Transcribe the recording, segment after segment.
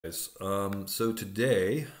So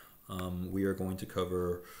today we are going to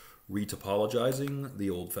cover retopologizing the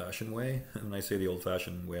old-fashioned way. And when I say the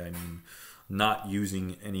old-fashioned way, I mean not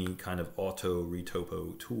using any kind of auto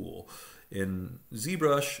retopo tool. In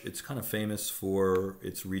ZBrush, it's kind of famous for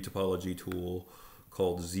its retopology tool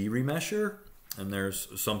called Z-Remesher, and there's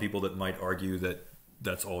some people that might argue that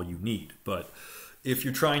that's all you need. But if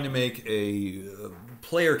you're trying to make a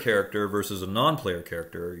player character versus a non-player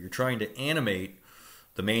character, you're trying to animate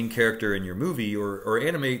the main character in your movie or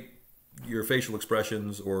animate your facial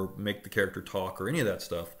expressions or make the character talk or any of that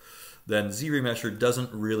stuff, then Z-Remesher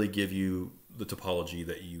doesn't really give you the topology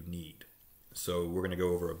that you need. So we're going to go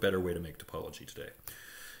over a better way to make topology today.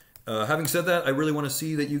 Having said that, I really want to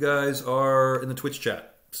see that you guys are in the Twitch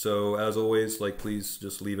chat. So as always, please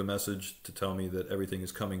just leave a message to tell me that everything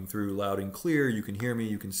is coming through loud and clear. You can hear me,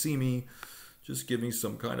 you can see me. Just give me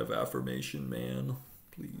some kind of affirmation, man,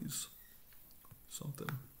 please.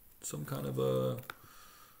 Some kind of a,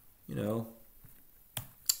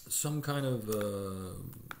 some kind of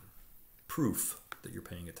proof that you're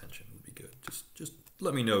paying attention would be good. Just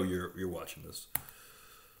let me know you're watching this.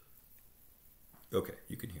 Okay,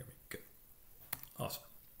 you can hear me. Good. Awesome.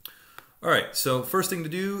 All right, so first thing to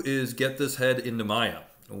do is get this head into Maya.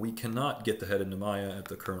 We cannot get the head into Maya at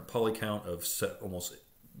the current poly count of almost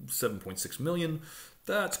 7.6 million.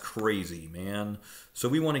 That's crazy, man. So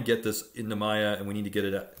we want to get this into Maya, and we need to get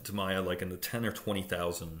it to Maya like in the 10 or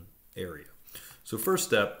 20,000 area. So first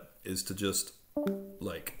step is to just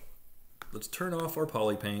let's turn off our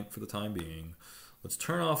poly paint for the time being. Let's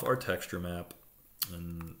turn off our texture map,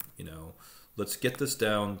 and let's get this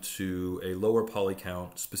down to a lower poly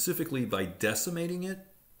count, specifically by decimating it.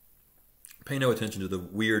 Pay no attention to the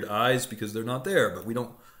weird eyes because they're not there, but we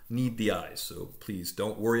don't need the eyes. So please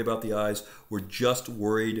don't worry about the eyes. We're just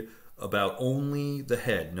worried about only the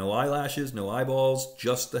head. No eyelashes, no eyeballs,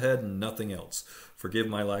 just the head and nothing else. Forgive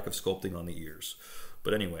my lack of sculpting on the ears.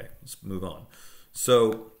 But anyway, let's move on.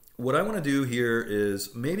 So what I want to do here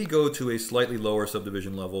is maybe go to a slightly lower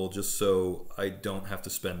subdivision level just so I don't have to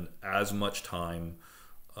spend as much time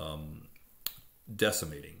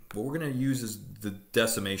decimating. What we're going to use is the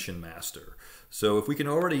decimation master. So if we can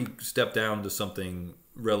already step down to something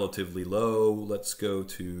relatively low, let's go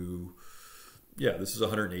to, this is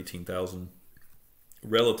 118,000,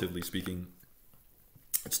 relatively speaking.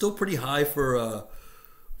 It's still pretty high for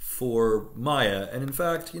Maya, and in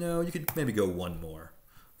fact, you could maybe go one more,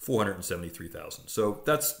 473,000. So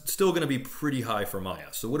that's still going to be pretty high for Maya.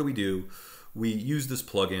 So what do? We use this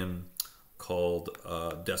plugin called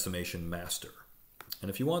Decimation Master. And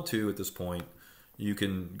if you want to, at this point, you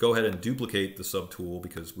can go ahead and duplicate the subtool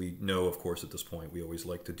because we know, of course, at this point, we always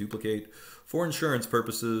like to duplicate. For insurance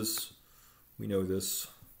purposes, we know this.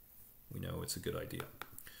 We know it's a good idea.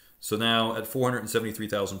 So now at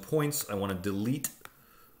 473,000 points, I want to delete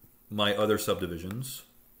my other subdivisions.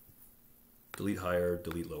 Delete higher,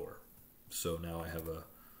 delete lower. So now I have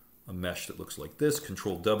a mesh that looks like this.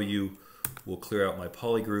 Control W will clear out my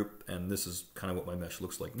poly group, and this is kind of what my mesh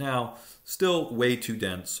looks like now. Still way too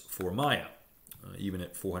dense for Maya. Even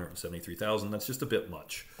at 473,000, that's just a bit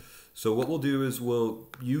much. So what we'll do is we'll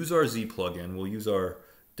use our Z plugin, we'll use our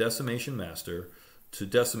decimation master to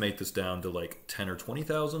decimate this down to like 10 or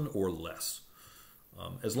 20,000 or less.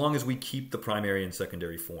 As long as we keep the primary and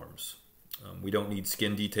secondary forms. We don't need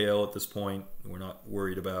skin detail at this point. We're not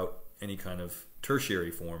worried about any kind of tertiary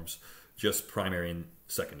forms, just primary and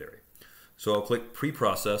secondary. So I'll click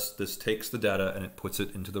pre-process. This takes the data and it puts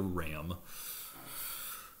it into the RAM.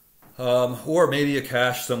 Or maybe a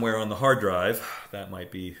cache somewhere on the hard drive. That might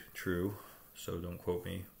be true, so don't quote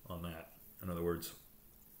me on that. In other words,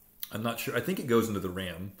 I'm not sure. I think it goes into the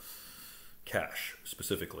RAM cache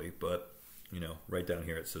specifically, but right down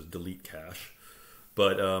here it says delete cache.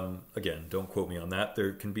 But again, don't quote me on that.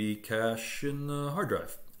 There can be cache in the hard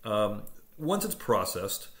drive. Once it's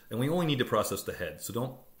processed, and we only need to process the head, so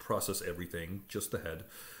don't process everything, just the head,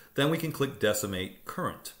 then we can click decimate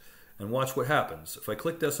current. And watch what happens. If I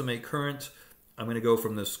click decimate current, I'm going to go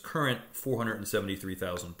from this current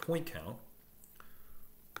 473,000 point count.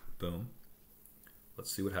 Boom.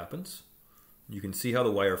 Let's see what happens. You can see how the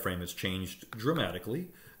wireframe has changed dramatically.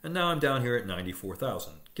 And now I'm down here at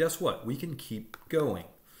 94,000. Guess what? We can keep going.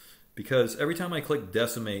 Because every time I click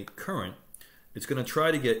decimate current, it's going to try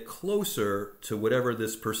to get closer to whatever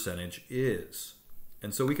this percentage is.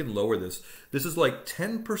 And so we can lower this. This is like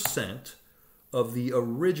 10% of the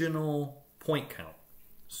original point count.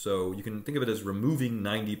 So you can think of it as removing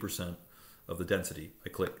 90% of the density. I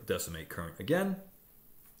click decimate current again.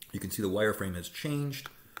 You can see the wireframe has changed.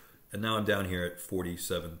 And now I'm down here at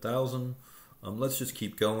 47,000. Let's just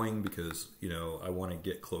keep going because, you know, I want to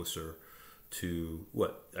get closer to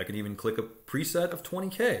what? I can even click a preset of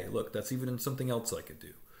 20K. Look, that's even something else I could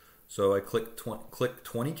do. So I click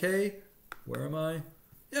 20K. Where am I?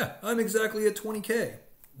 Yeah, I'm exactly at 20K.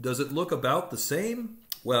 Does it look about the same?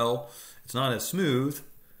 Well, it's not as smooth,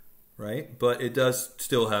 right? But it does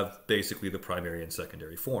still have basically the primary and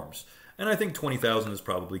secondary forms. And I think 20,000 is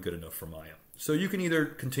probably good enough for Maya. So you can either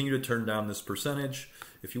continue to turn down this percentage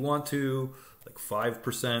if you want to, like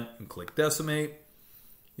 5%, and click decimate,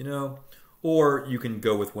 you know, or you can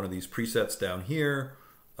go with one of these presets down here.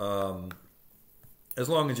 As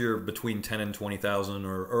long as you're between 10 and 20,000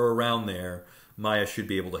 or around there, Maya should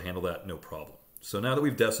be able to handle that no problem. So now that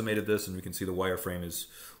we've decimated this and we can see the wireframe is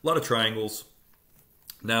a lot of triangles,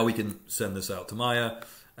 now we can send this out to Maya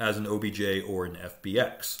as an OBJ or an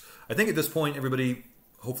FBX. I think at this point, everybody,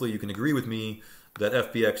 hopefully you can agree with me that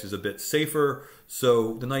FBX is a bit safer.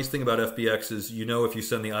 So the nice thing about FBX is, you know, if you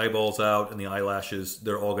send the eyeballs out and the eyelashes,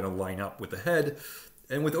 they're all going to line up with the head.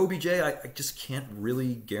 And with OBJ, I just can't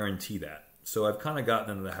really guarantee that. So I've kind of gotten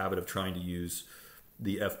into the habit of trying to use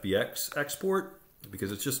the FBX export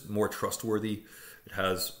because it's just more trustworthy. It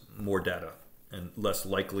has more data and less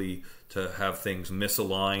likely to have things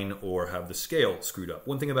misalign or have the scale screwed up.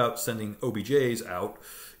 One thing about sending OBJs out,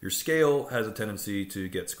 your scale has a tendency to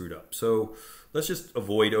get screwed up. So let's just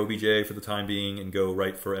avoid OBJ for the time being and go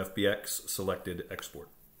right for FBX selected export.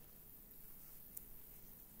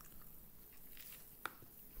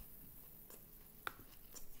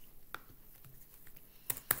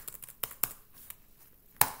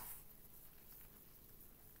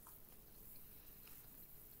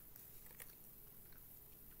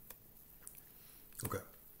 Okay.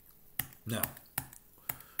 Now,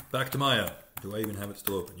 back to Maya. Do I even have it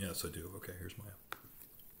still open? Yes, I do. Okay, here's Maya.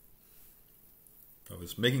 I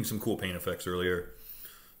was making some cool paint effects earlier.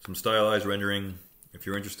 Some stylized rendering. If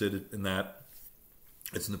you're interested in that,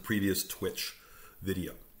 it's in the previous Twitch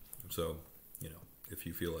video. So, you know, if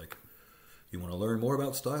you feel like you want to learn more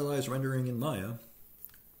about stylized rendering in Maya,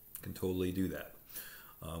 you can totally do that.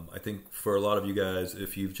 I think for a lot of you guys,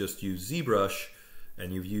 if you've just used ZBrush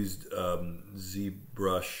and you've used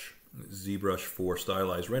ZBrush for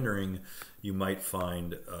stylized rendering, you might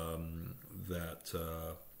find that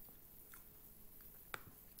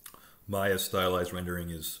Maya's stylized rendering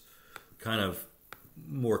is kind of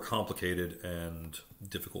more complicated and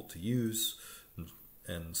difficult to use.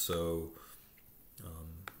 And so,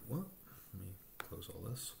 let me close all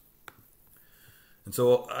this. And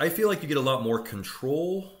so I feel like you get a lot more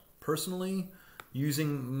control, personally,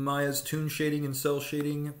 using Maya's toon shading and cell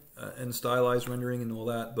shading and stylized rendering and all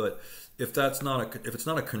that. But if it's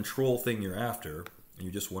not a control thing you're after, and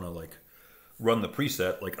you just want to like run the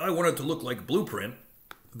preset, like I want it to look like Blueprint,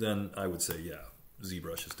 then I would say, yeah,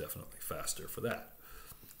 ZBrush is definitely faster for that.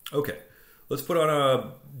 Okay, let's put on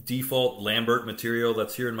a default Lambert material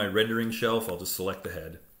that's here in my rendering shelf. I'll just select the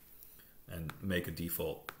head and make a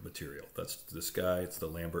default material. That's this guy, it's the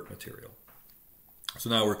Lambert material. So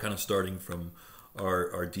now we're kind of starting from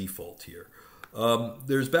our default here.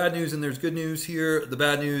 There's bad news and there's good news here. The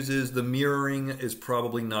bad news is the mirroring is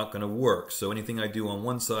probably not going to work. So anything I do on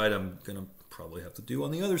one side, I'm going to probably have to do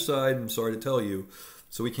on the other side. I'm sorry to tell you.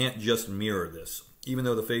 So we can't just mirror this. Even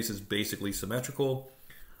though the face is basically symmetrical,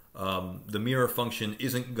 the mirror function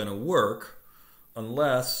isn't going to work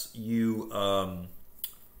unless you, well,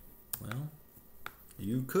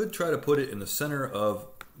 you could try to put it in the center of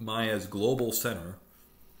Maya's global center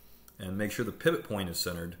and make sure the pivot point is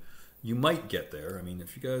centered. You might get there. I mean,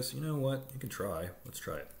 if you guys, you know what, you can try. Let's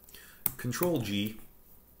try it. Control G.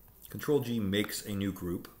 Control G makes a new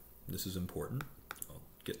group. This is important. I'll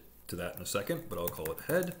get to that in a second, but I'll call it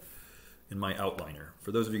head in my outliner.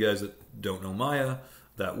 For those of you guys that don't know Maya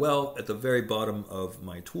that well, at the very bottom of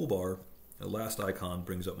my toolbar, the last icon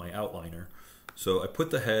brings up my outliner. So I put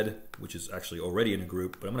the head, which is actually already in a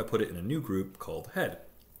group, but I'm going to put it in a new group called head.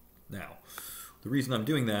 Now, the reason I'm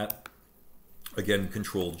doing that, again,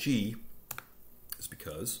 Control G, is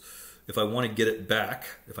because if I want to get it back,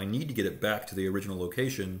 if I need to get it back to the original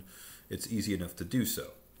location, it's easy enough to do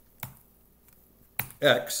so.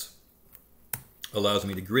 X allows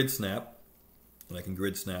me to grid snap, and I can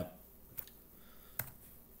grid snap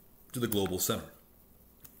to the global center.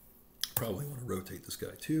 Probably want to rotate this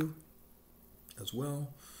guy too, as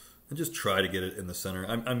well, and just try to get it in the center.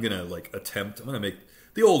 I'm gonna like attempt. I'm gonna make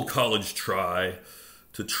the old college try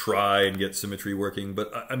and get symmetry working,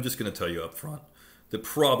 but I'm just gonna tell you up front that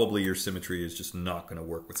probably your symmetry is just not gonna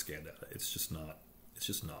work with scan data. It's just not. It's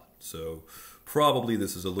just not. So probably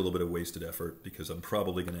this is a little bit of wasted effort because I'm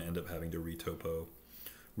probably gonna end up having to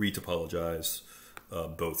retopologize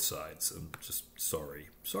both sides. I'm just sorry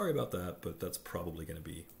about that, but that's probably going to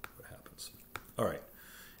be what happens. All right.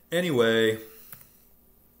 Anyway,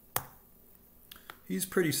 he's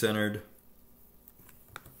pretty centered,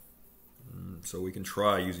 so we can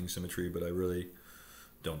try using symmetry, but I really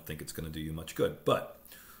don't think it's going to do you much good. But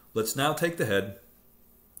let's now take the head,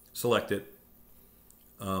 select it.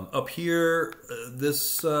 Up here,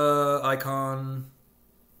 this icon,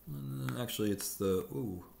 actually it's the,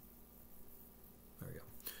 ooh, there we go.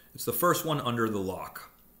 It's the first one under the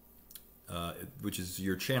lock, which is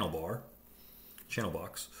your channel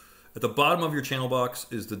box. At the bottom of your channel box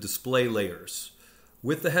is the display layers.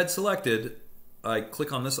 With the head selected, I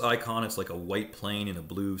click on this icon. It's like a white plane in a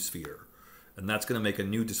blue sphere. And that's going to make a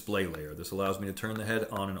new display layer. This allows me to turn the head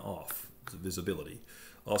on and off. It's visibility.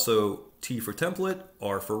 Also, T for template,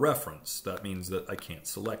 R for reference. That means that I can't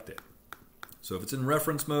select it. So if it's in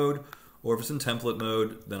reference mode or if it's in template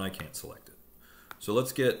mode, then I can't select it. So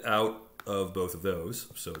let's get out of both of those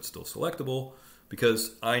so it's still selectable,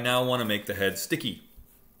 because I now want to make the head sticky.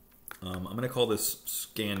 I'm going to call this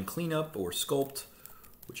scan cleanup or sculpt,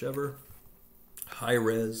 whichever, high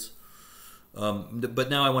res. But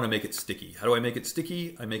now I want to make it sticky. How do I make it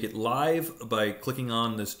sticky? I make it live by clicking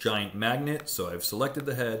on this giant magnet. So I've selected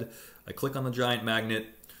the head. I click on the giant magnet.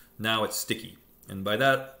 Now it's sticky. And by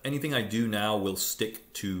that, anything I do now will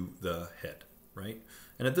stick to the head, right?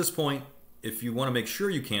 And at this point, if you want to make sure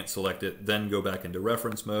you can't select it, then go back into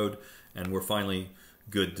reference mode, and we're finally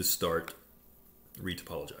good to start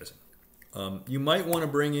retopologizing. You might want to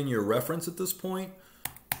bring in your reference at this point.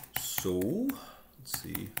 So, let's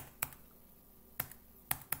see.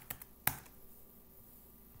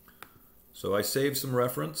 So I saved some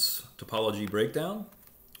reference, topology breakdown.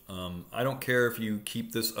 I don't care if you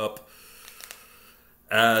keep this up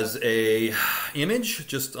as a image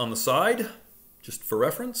just on the side, just for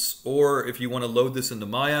reference, or if you want to load this into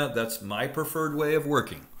Maya, that's my preferred way of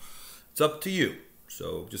working. It's up to you.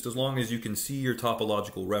 So just as long as you can see your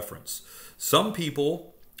topological reference. Some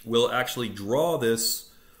people will actually draw this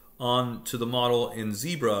onto the model in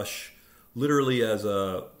ZBrush, literally as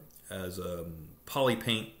poly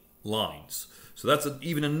paint lines. So that's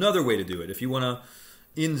even another way to do it. If you want to,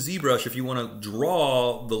 in ZBrush, if you want to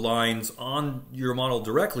draw the lines on your model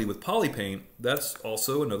directly with poly paint, that's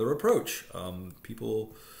also another approach.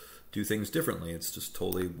 People do things differently. It's just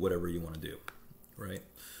totally whatever you want to do, right?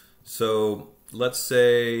 So let's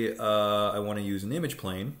say I want to use an image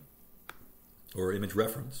plane or image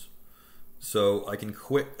reference. So I can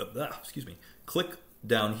click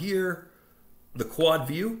down here, the quad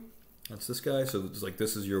view. That's this guy. So it's like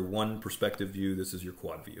this is your one perspective view. This is your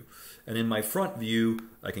quad view. And in my front view,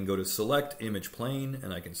 I can go to select image plane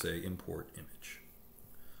and I can say import image.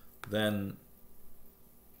 Then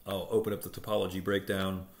I'll open up the topology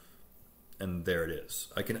breakdown and there it is.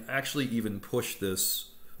 I can actually even push this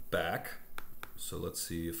back. So let's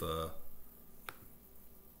see if I'll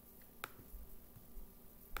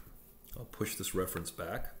push this reference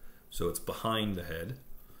back so it's behind the head.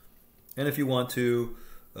 And if you want to,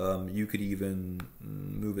 you could even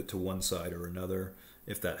move it to one side or another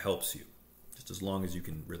if that helps you, just as long as you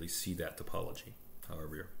can really see that topology,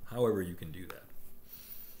 however you can do that.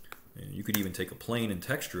 And you could even take a plane and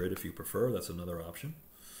texture it if you prefer. That's another option,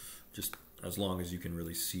 just as long as you can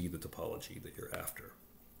really see the topology that you're after.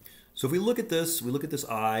 So if we look at this,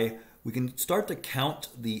 eye, we can start to count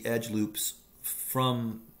the edge loops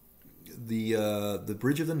from the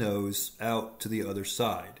bridge of the nose out to the other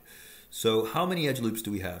side. So how many edge loops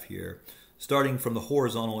do we have here? Starting from the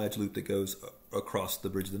horizontal edge loop that goes across the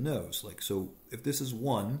bridge of the nose. Like, so if this is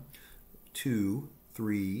 1, 2,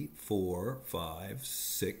 3, 4, 5,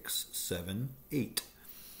 6, 7, 8.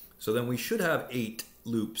 So then we should have 8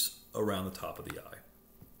 loops around the top of the eye.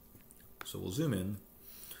 So we'll zoom in.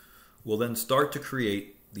 We'll then start to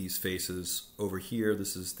create these faces over here.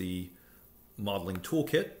 This is the modeling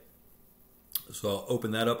toolkit. So I'll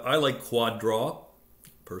open that up. I like quad draw,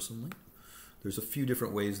 personally. There's a few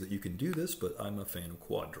different ways that you can do this, but I'm a fan of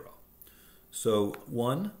quad draw. So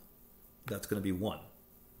 1, that's going to be 1.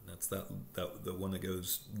 That's the one that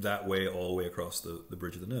goes that way all the way across the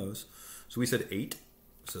bridge of the nose. So we said 8.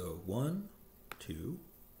 So 1, 2,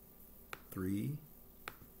 3,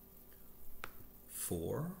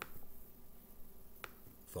 4,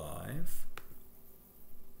 5,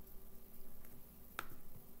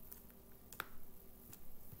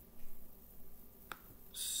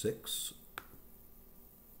 6,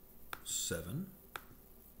 7,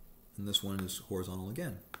 and this one is horizontal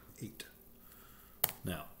again, 8.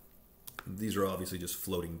 Now, these are obviously just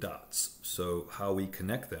floating dots, so how we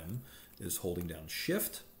connect them is holding down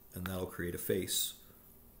Shift, and that'll create a face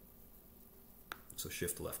So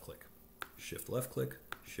shift left click, shift left click,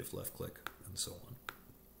 shift left click, and so on.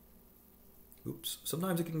 Oops.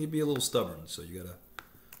 Sometimes it can be a little stubborn, so you gotta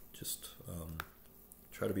just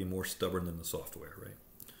try to be more stubborn than the software, right?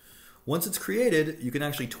 Once it's created, you can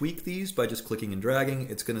actually tweak these by just clicking and dragging.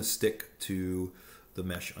 It's gonna stick to the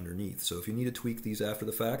mesh underneath. So if you need to tweak these after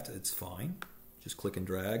the fact, it's fine. Just click and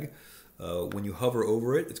drag. When you hover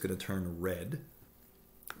over it, it's gonna turn red.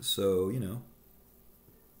 So, you know,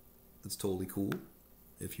 it's totally cool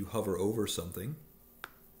if you hover over something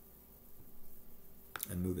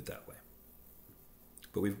and move it that way.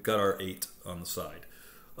 But we've got our 8 on the side.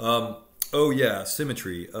 Oh yeah,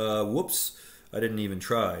 symmetry. Whoops, I didn't even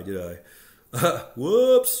try, did I?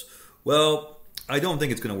 Whoops. Well, I don't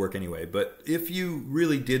think it's going to work anyway, but if you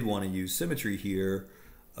really did want to use symmetry here,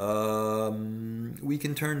 we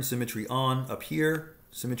can turn symmetry on up here,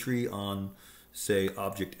 symmetry on, say,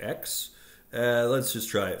 object X. Let's just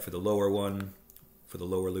try it for the lower one, for the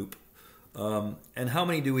lower loop. And how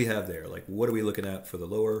many do we have there? Like, what are we looking at for the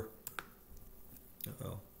lower?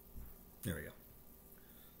 Uh-oh. There we go.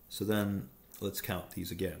 So then let's count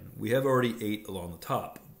these again. We have already 8 along the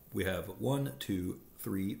top. We have 1, 2,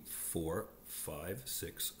 3, 4, 5,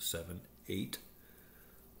 6, 7, 8,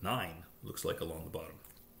 9. Looks like along the bottom.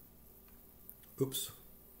 Oops.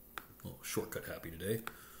 A little shortcut happy today.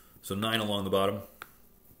 So 9 along the bottom.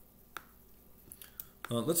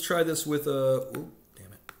 Let's try this with oh,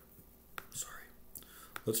 damn it. Sorry.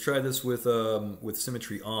 Let's try this with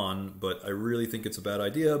symmetry on, but I really think it's a bad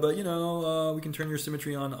idea. But you know, we can turn your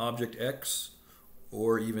symmetry on object X,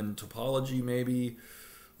 or even topology maybe.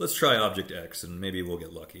 Let's try object X, and maybe we'll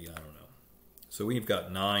get lucky. I don't know. So we've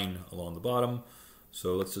got 9 along the bottom.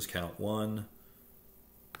 So let's just count 1,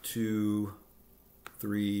 2,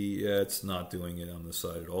 3. Yeah, it's not doing it on this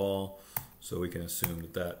side at all. So we can assume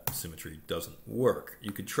that that symmetry doesn't work.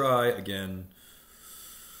 You could try, again,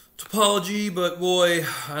 topology, but boy,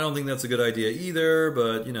 I don't think that's a good idea either.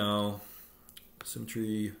 But, you know,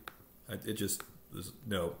 symmetry, it just,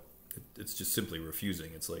 no, it's just simply refusing.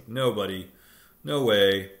 It's like, nobody, no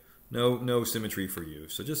way, no symmetry for you.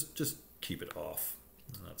 So just keep it off.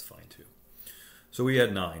 And that's fine too. So we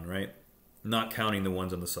had 9, right? Not counting the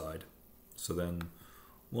ones on the side. So then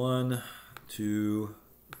 1, 2,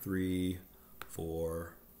 3,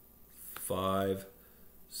 4, 5,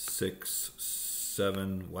 6,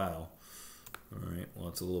 7. Wow. All right. Well,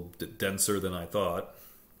 it's a little bit denser than I thought.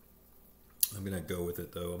 I'm going to go with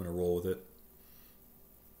it, though. I'm going to roll with it.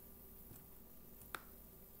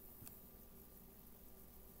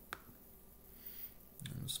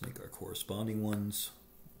 Let's make our corresponding ones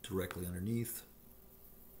directly underneath.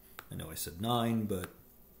 I know I said 9, but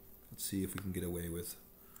let's see if we can get away with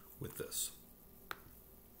this.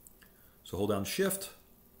 So hold down Shift,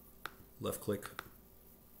 left click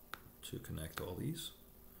to connect all these.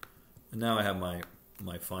 And now I have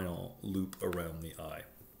my final loop around the eye,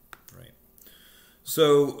 right?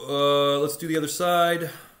 So let's do the other side,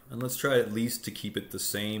 and let's try at least to keep it the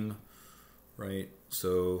same, right?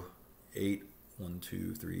 So 8, 1,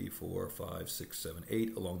 2, 3, 4, 5, 6, 7,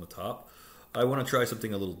 8 along the top. I want to try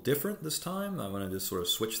something a little different this time. I want to just sort of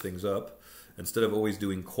switch things up. Instead of always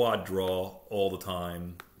doing quad draw all the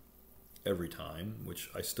time, every time,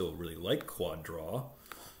 which I still really like quad draw,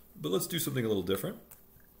 but let's do something a little different.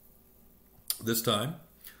 This time,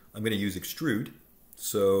 I'm going to use extrude.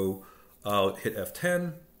 So I'll hit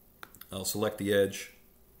F10, I'll select the edge,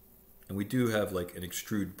 and we do have like an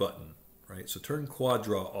extrude button, right? So turn quad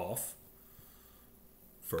draw off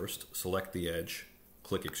first, select the edge,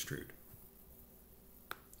 click extrude.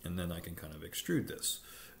 And then I can kind of extrude this.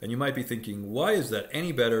 And you might be thinking, why is that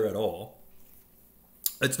any better at all?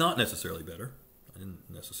 It's not necessarily better. I didn't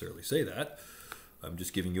necessarily say that. I'm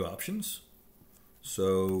just giving you options.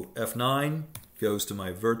 So F9 goes to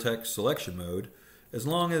my vertex selection mode. As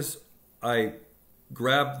long as I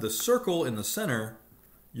grab the circle in the center,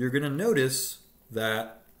 you're going to notice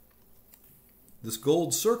that this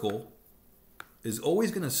gold circle is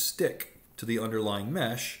always going to stick to the underlying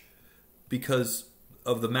mesh because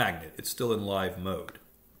of the magnet. It's still in live mode.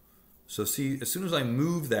 So see, as soon as I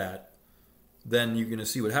move that, then you're going to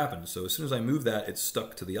see what happens. So as soon as I move that, it's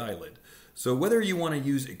stuck to the eyelid. So whether you want to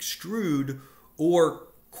use extrude or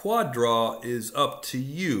quad draw is up to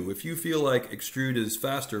you. If you feel like extrude is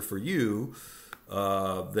faster for you,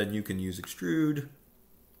 then you can use extrude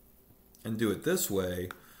and do it this way.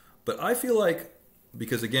 But I feel like,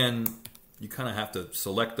 because again, you kind of have to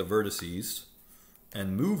select the vertices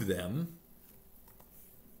and move them.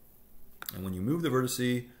 And when you move the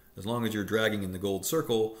vertice, as long as you're dragging in the gold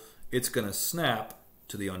circle, it's going to snap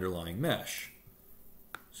to the underlying mesh.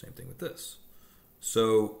 Same thing with this.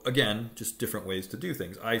 So again, just different ways to do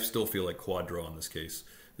things. I still feel like quad draw in this case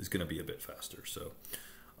is going to be a bit faster. So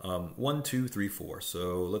 1, 2, 3, 4.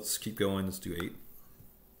 So let's keep going. Let's do 8.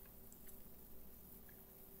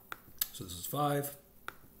 So this is 5.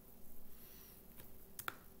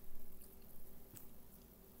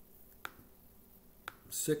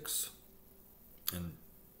 6. And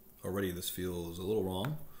already this feels a little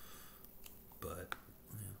wrong, but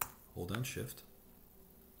yeah, hold down Shift.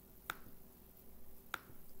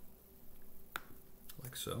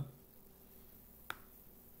 Like so.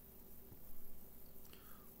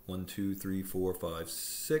 1, 2, 3, 4, 5,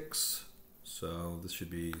 6. So this should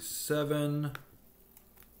be 7.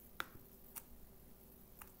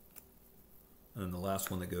 And the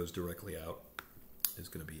last one that goes directly out is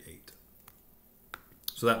going to be 8.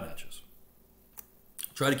 So that matches.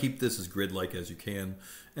 Try to keep this as grid-like as you can.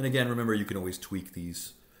 And again, remember you can always tweak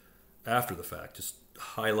these after the fact. Just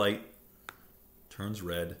highlight, turns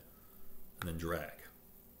red, and then drag.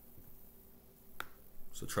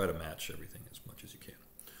 So try to match everything as much as you can.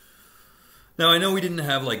 Now I know we didn't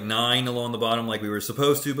have like 9 along the bottom like we were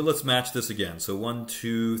supposed to, but let's match this again. So 1,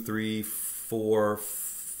 2, 3, 4,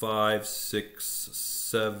 5, 6,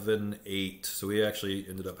 7, 8. So we actually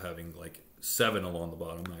ended up having like 7 along the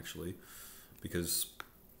bottom actually, because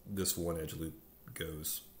this one edge loop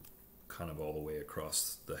goes kind of all the way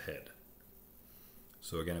across the head.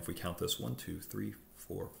 So again, if we count this 1, 2, 3,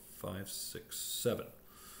 4, 5, 6, 7.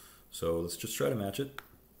 So let's just try to match it.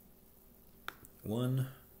 1,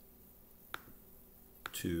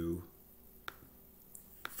 2,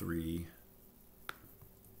 3,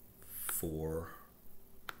 4,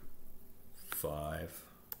 5,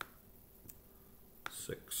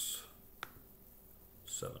 6,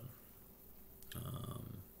 7. I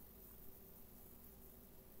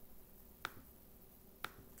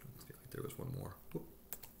feel like there was one more. Whoop.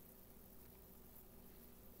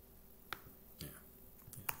 Yeah.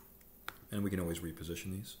 And we can always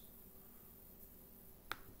reposition these.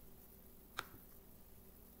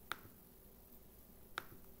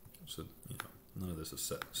 So, you know, none of this is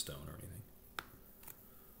set in stone or anything.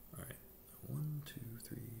 All right. 1, 2,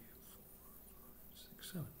 3, 4, 5,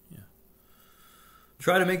 6, 7. Yeah.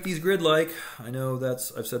 Try to make these grid-like. I know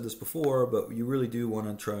I've said this before, but you really do want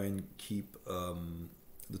to try and keep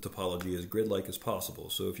the topology as grid-like as possible.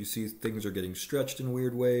 So if you see things are getting stretched in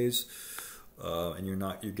weird ways, and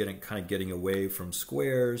you're getting away from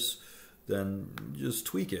squares, then just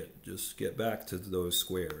tweak it. Just get back to those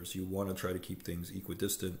squares. You want to try to keep things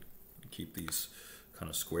equidistant, keep these kind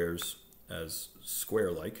of squares as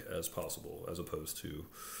square-like as possible, as opposed to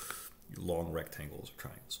long rectangles or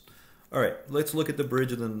triangles. All right, let's look at the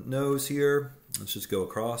bridge of the nose here. Let's just go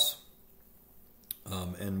across,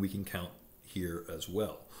 and we can count here as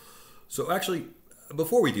well. So actually,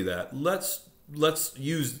 before we do that, let's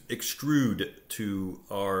use extrude to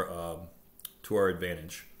our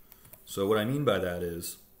advantage. So what I mean by that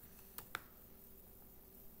is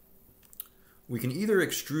we can either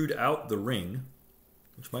extrude out the ring,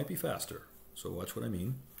 which might be faster. So watch what I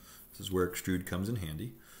mean. This is where extrude comes in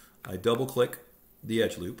handy. I double click the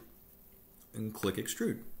edge loop and click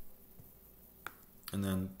extrude. And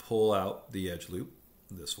then pull out the edge loop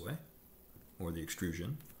this way, or the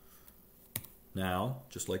extrusion. Now,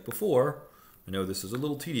 just like before, I know this is a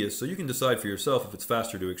little tedious, so you can decide for yourself if it's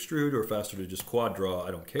faster to extrude or faster to just quad draw.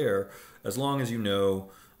 I don't care, as long as you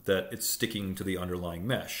know that it's sticking to the underlying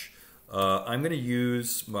mesh. I'm going to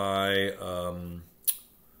use my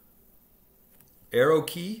arrow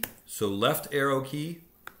key. So left arrow key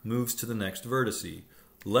moves to the next vertice.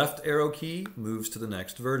 Left arrow key moves to the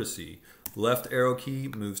next vertice. Left arrow key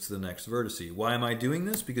moves to the next vertice. Why am I doing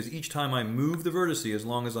this? Because each time I move the vertice, as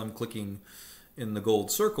long as I'm clicking in the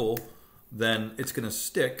gold circle, then it's going to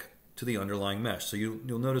stick to the underlying mesh. So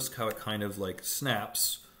you'll notice how it kind of like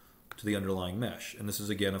snaps to the underlying mesh. And this is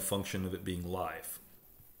again a function of it being live.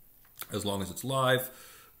 As long as it's live,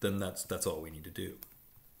 then that's all we need to do.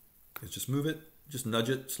 Is just move it, just nudge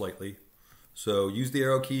it slightly. So use the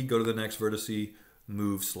arrow key, go to the next vertice,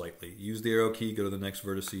 move slightly. Use the arrow key, go to the next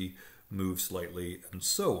vertice, move slightly, and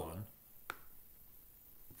so on.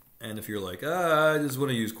 And if you're like, I just want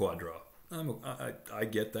to use quad draw, I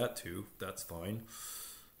get that too. That's fine.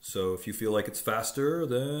 So if you feel like it's faster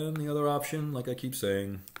than the other option, like I keep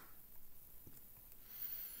saying,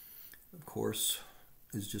 of course,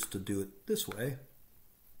 is just to do it this way.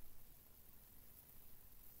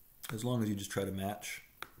 As long as you just try to match.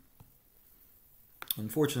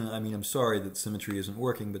 Unfortunately, I mean, I'm sorry that symmetry isn't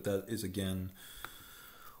working, but that is, again,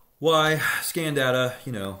 why scan data,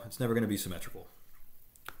 you know, it's never going to be symmetrical.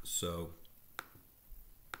 So,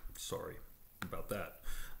 sorry about that.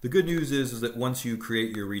 The good news is that once you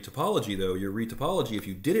create your retopology, though, your retopology, if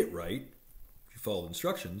you did it right, if you followed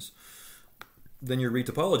instructions, then your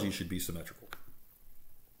retopology should be symmetrical.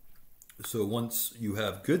 So once you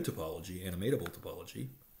have good topology, animatable topology,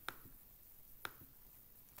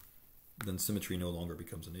 then symmetry no longer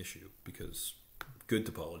becomes an issue because good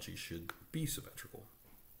topology should be symmetrical.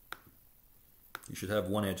 You should have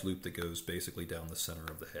one edge loop that goes basically down the center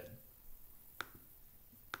of the head.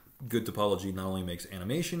 Good topology not only makes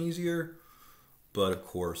animation easier, but of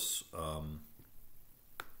course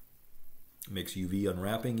makes UV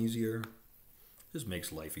unwrapping easier. Just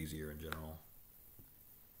makes life easier in general.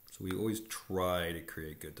 So we always try to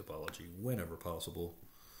create good topology whenever possible.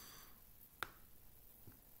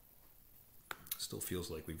 Still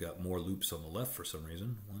feels like we've got more loops on the left for some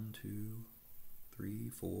reason. 1, 2, 3,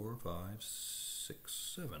 4, 5,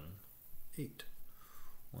 6, 7, 8.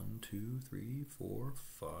 1, 2, 3, 4,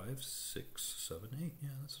 5, 6, 7, 8. Yeah,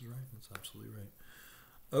 this is right. That's absolutely right.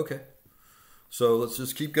 Okay. So let's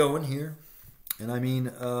just keep going here. And I mean,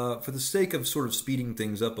 for the sake of sort of speeding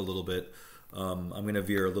things up a little bit, I'm going to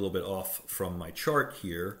veer a little bit off from my chart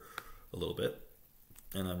here a little bit.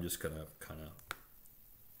 And I'm just going to kind of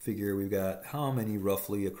figure we've got how many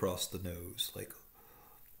roughly across the nose. Like,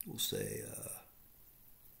 we'll say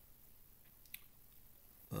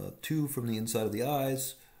 2 from the inside of the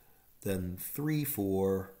eyes, then 3,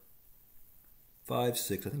 4, 5,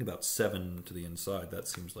 6, I think about 7 to the inside. That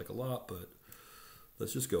seems like a lot, but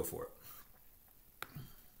let's just go for it.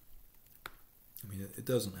 I mean, it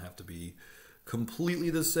doesn't have to be completely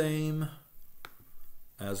the same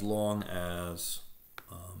as long as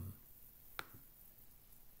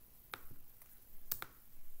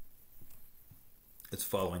it's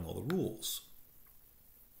following all the rules.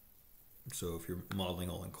 So if you're modeling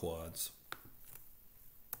all in quads,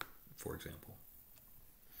 for example,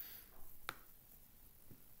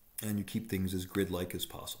 and you keep things as grid-like as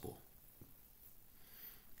possible.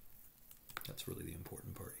 That's really the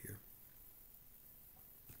important part here.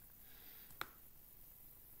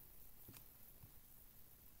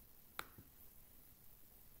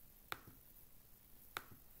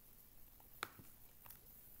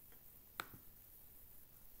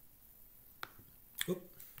 Oop.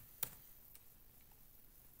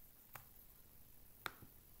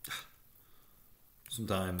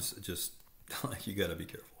 Sometimes it just, you gotta be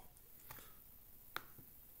careful.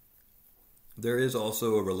 There is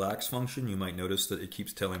also a relax function. You might notice that it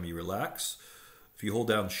keeps telling me relax. If you hold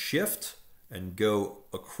down Shift and go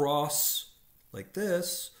across like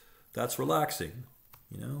this, that's relaxing,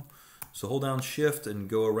 you know? So hold down Shift and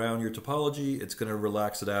go around your topology. It's going to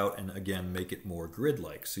relax it out and again make it more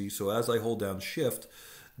grid-like. See, so as I hold down Shift,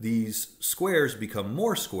 these squares become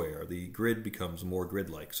more square. The grid becomes more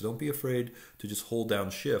grid-like. So don't be afraid to just hold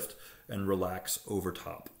down Shift and relax over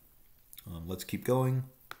top. Let's keep going.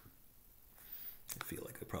 I feel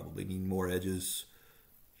like I probably need more edges,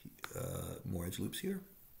 more edge loops here,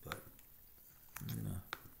 but I'm gonna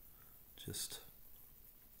just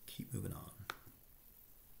keep moving on.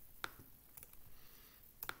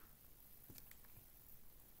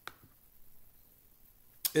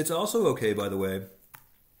 It's also okay, by the way,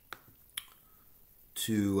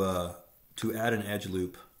 to add an edge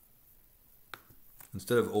loop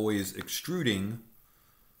instead of always extruding.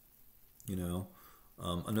 You know,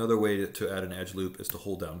 another way to add an edge loop is to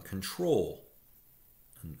hold down Control.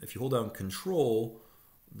 And if you hold down Control,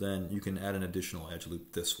 then you can add an additional edge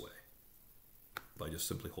loop this way by just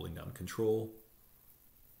simply holding down Control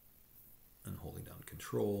and holding down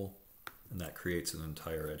Control, and that creates an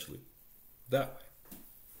entire edge loop that way.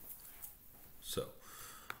 So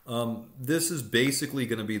this is basically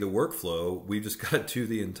going to be the workflow. We've just got to do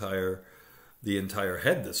the entire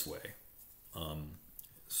head this way.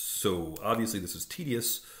 So obviously this is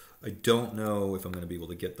tedious. I don't know if I'm going to be able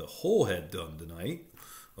to get the whole head done tonight,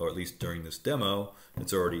 or at least during this demo.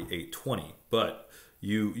 It's already 8:20, but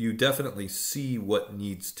you definitely see what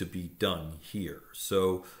needs to be done here.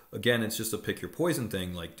 So again, it's just a pick your poison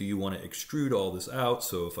thing. Like, do you want to extrude all this out?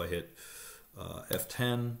 So if I hit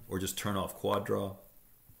F10 or just turn off quad draw.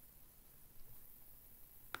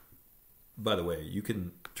 By the way, you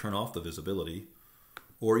can turn off the visibility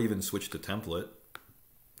or even switch to template,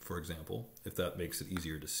 for example, if that makes it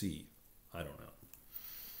easier to see. I don't know.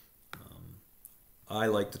 I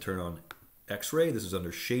like to turn on X-ray. This is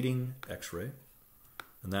under shading X-ray,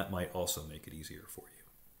 and that might also make it easier for you.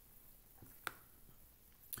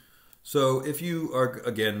 So if you are,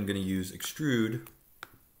 again, going to use extrude,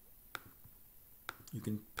 you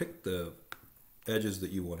can pick the edges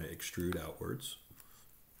that you want to extrude outwards.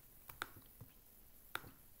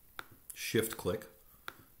 Shift click,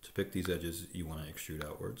 To pick these edges, you want to extrude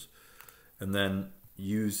outwards. And then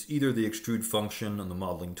use either the extrude function on the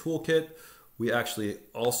modeling toolkit. We actually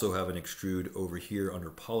also have an extrude over here under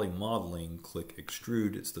poly modeling. Click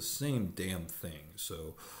extrude. It's the same damn thing.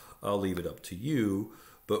 So I'll leave it up to you.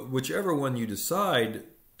 But whichever one you decide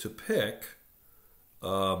to pick,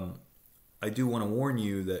 I do want to warn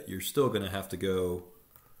you that you're still going to have to go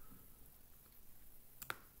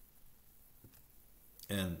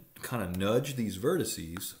and kind of nudge these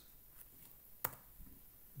vertices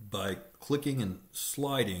by clicking and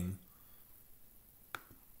sliding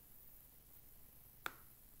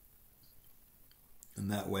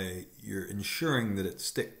and that way you're ensuring that it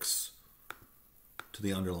sticks to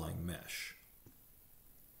the underlying mesh.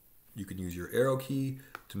 You can use your arrow key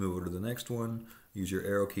to move over to the next one, use your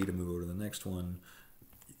arrow key to move over to the next one,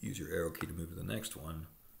 use your arrow key to move to the next one,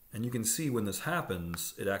 and you can see when this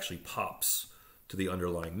happens it actually pops to the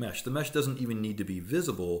underlying mesh. The mesh doesn't even need to be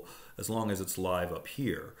visible as long as it's live up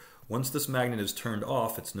here. Once this magnet is turned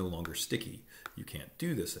off, it's no longer sticky. You can't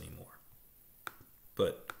do this anymore.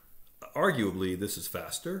 But arguably, this is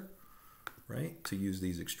faster, right, to use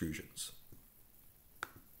these extrusions.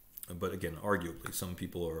 But again, arguably, some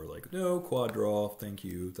people are like, no, quad draw, thank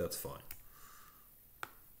you, that's fine.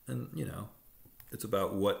 And, you know, it's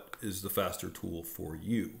about what is the faster tool for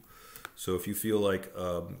you. So if you feel like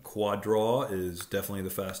quad draw is definitely the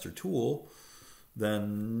faster tool,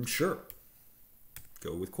 then sure,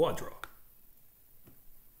 go with quad draw.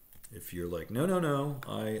 If you're like, no,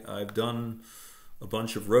 I've done a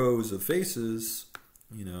bunch of rows of faces,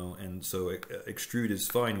 you know, and so extrude is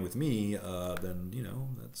fine with me, then, you know,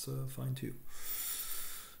 that's fine too.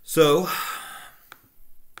 So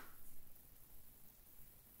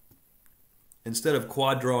instead of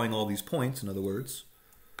quad drawing all these points, in other words,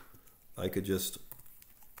 I could just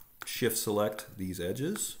shift select these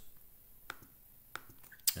edges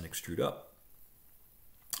and extrude up.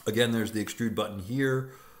 Again, there's the extrude button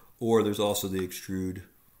here, or there's also the extrude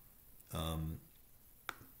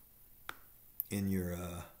in your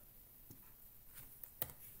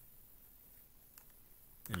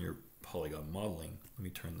polygon modeling. Let me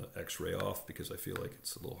turn the X-ray off because I feel like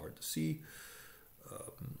it's a little hard to see.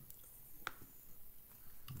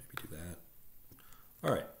 Maybe do that.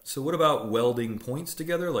 All right, so what about welding points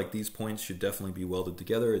together? Like these points should definitely be welded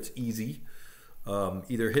together. It's easy.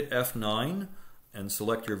 Either hit F9 and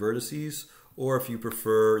select your vertices, or if you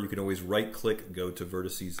prefer, you can always right-click, go to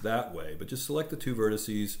vertices that way. But just select the two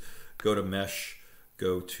vertices, go to Mesh,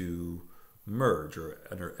 go to Merge, or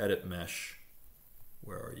under Edit Mesh.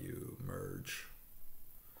 Where are you? Merge.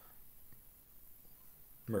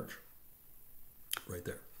 Merge. Right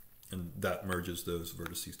there. And that merges those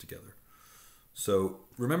vertices together. So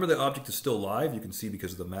remember the object is still live, you can see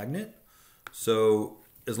because of the magnet. So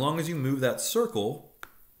as long as you move that circle,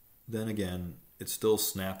 then again, it's still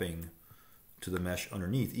snapping to the mesh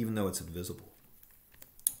underneath, even though it's invisible.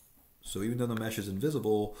 So even though the mesh is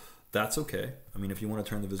invisible, that's okay. I mean, if you want to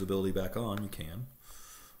turn the visibility back on, you can.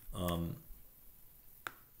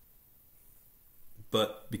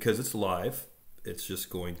 But because it's live, it's just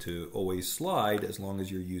going to always slide as long as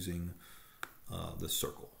you're using the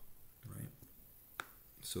circle, right?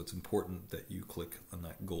 So it's important that you click on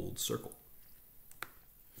that gold circle.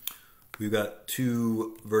 We've got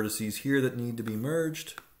two vertices here that need to be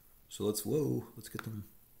merged. So let's get them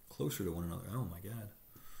closer to one another. Oh my God.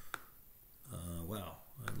 Wow,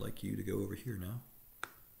 I'd like you to go over here now.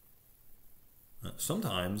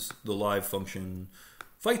 Sometimes the live function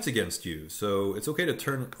fights against you. So it's okay to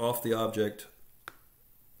turn off the object,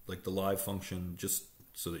 like the live function, just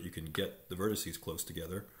so that you can get the vertices close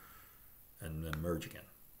together and then merge again.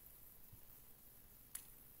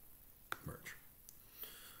 Merge.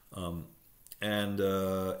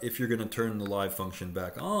 If you're going to turn the live function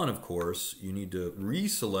back on, of course, you need to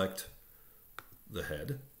reselect the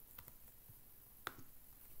head.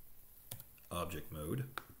 Object mode,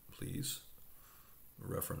 please. The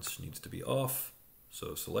reference needs to be off.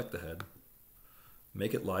 So select the head,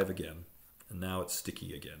 make it live again, and now it's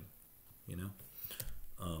sticky again, you know?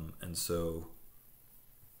 And so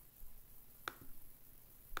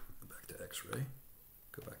go back to X-ray,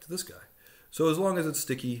 go back to this guy. So as long as it's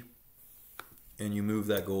sticky and you move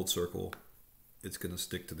that gold circle, it's going to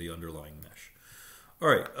stick to the underlying mesh. All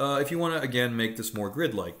right, if you want to, again, make this more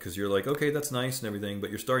grid-like, because you're like, okay, that's nice and everything, but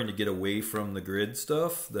you're starting to get away from the grid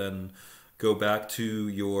stuff, then go back to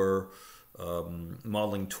your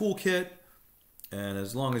modeling toolkit, and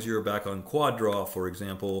as long as you're back on quad draw, for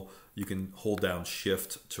example, you can hold down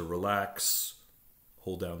shift to relax,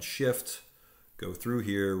 hold down shift, go through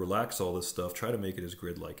here, relax all this stuff, try to make it as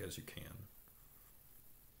grid-like as you can.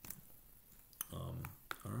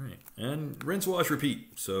 All right, and rinse, wash,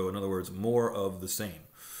 repeat. So in other words, more of the same.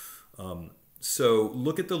 So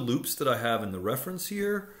look at the loops that I have in the reference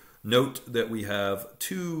here. Note that we have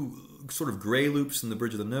two sort of gray loops in the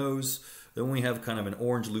bridge of the nose. Then we have kind of an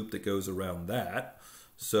orange loop that goes around that.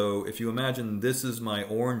 So if you imagine this is my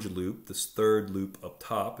orange loop, this third loop up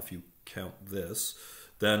top, if you count this,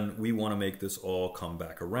 then we want to make this all come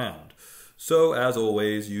back around. So as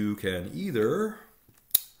always, you can either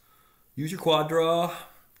use your quad draw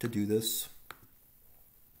to do this.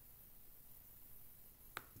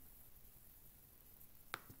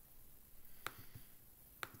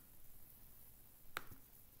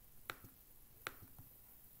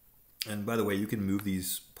 And by the way, you can move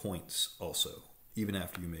these points also, even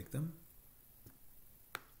after you make them.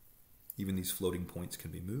 Even these floating points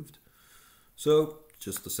can be moved. So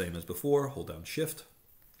just the same as before, hold down Shift,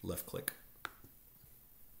 left click.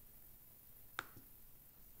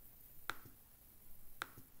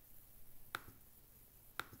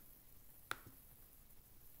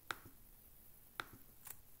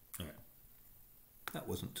 All right, that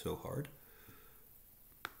wasn't so hard.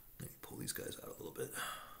 Maybe pull these guys out a little bit.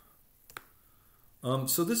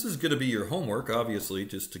 So this is going to be your homework, obviously,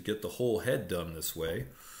 just to get the whole head done this way.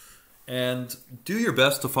 And do your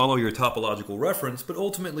best to follow your topological reference, but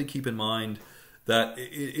ultimately keep in mind that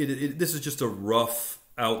this is just a rough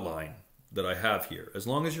outline that I have here. As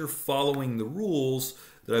long as you're following the rules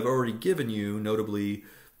that I've already given you, notably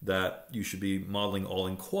that you should be modeling all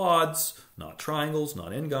in quads, not triangles,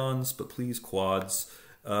 not n-gons, but please quads.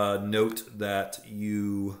 Note that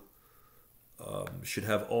you should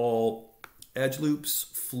have all edge loops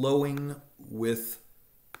flowing with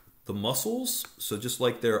the muscles. So just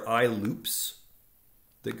like there are eye loops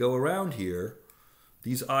that go around here,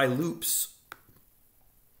 these eye loops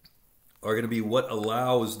are going to be what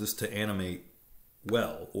allows this to animate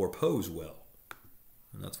well or pose well.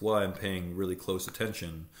 And that's why I'm paying really close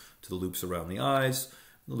attention to the loops around the eyes,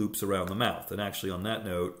 the loops around the mouth. And actually on that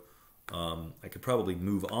note, I could probably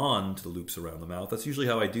move on to the loops around the mouth. That's usually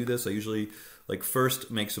how I do this. I usually like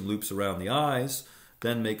first make some loops around the eyes,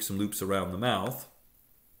 then make some loops around the mouth,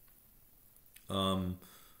 and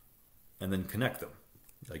then connect them,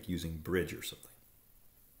 like using bridge or something.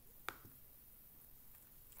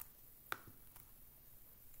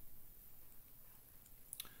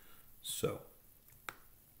 So,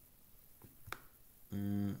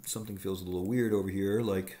 something feels a little weird over here,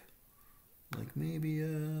 like maybe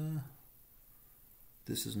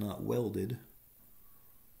this is not welded.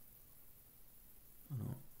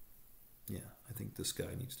 Oh, yeah, I think this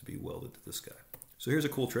guy needs to be welded to this guy. So here's a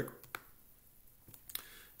cool trick.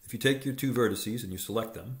 If you take your two vertices and you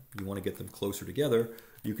select them, you want to get them closer together,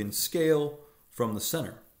 you can scale from the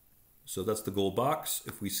center. So that's the gold box.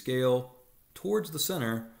 If we scale towards the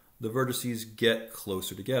center, the vertices get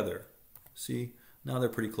closer together. See, now they're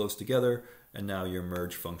pretty close together, and now your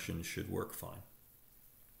merge function should work fine.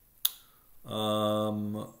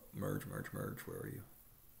 Merge, where are you?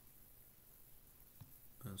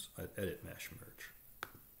 Edit mesh merge.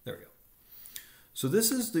 There we go. So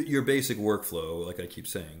this is your basic workflow, like I keep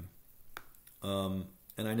saying. And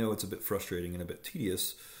I know it's a bit frustrating and a bit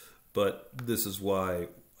tedious, but this is why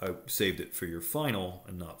I saved it for your final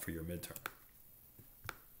and not for your midterm.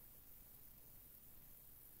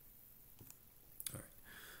 All right.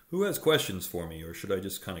 Who has questions for me, or should I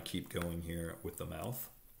just kind of keep going here with the mouth?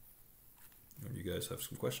 Or do you guys have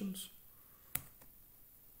some questions?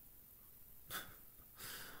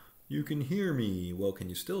 You can hear me. Well, can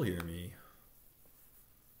you still hear me?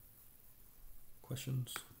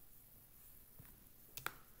 Questions?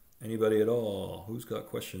 Anybody at all? Who's got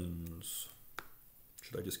questions?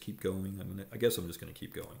 Should I just keep going? I guess I'm just going to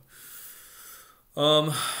keep going.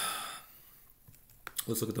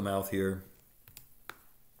 Let's look at the mouth here.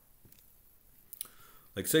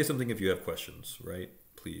 Like, say something if you have questions, right?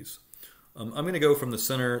 Please. I'm going to go from the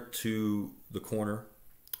center to the corner.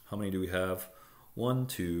 How many do we have? 1,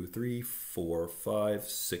 2, 3, 4, 5,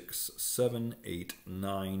 6, 7, 8,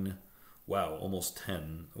 9. Wow, almost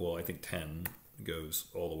 10. Well, I think 10 goes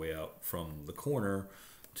all the way out from the corner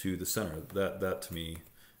to the center. That to me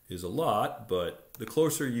is a lot, but the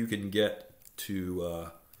closer you can get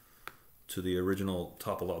to the original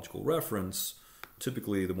topological reference,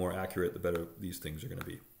 typically the more accurate, the better these things are going to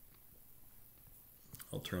be.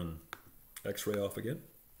 I'll turn X-ray off again.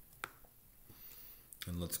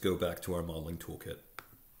 And let's go back to our modeling toolkit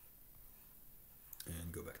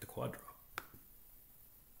and go back to quad draw.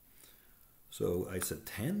 So I said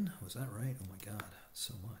 10, was that right? Oh my God,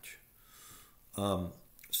 so much.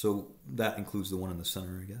 So that includes the one in the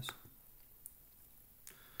center, I guess.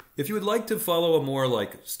 If you would like to follow a more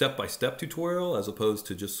like step-by-step tutorial as opposed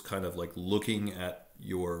to just kind of like looking at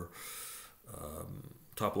your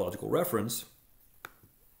topological reference,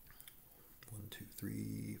 1, 2,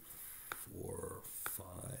 3, 4, 5,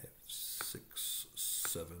 6,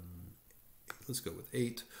 7, 8. Let's go with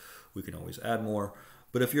 8. We can always add more.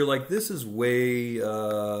 But if you're like, this is way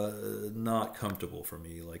not comfortable for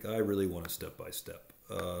me, like I really want a step-by-step.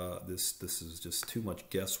 This is just too much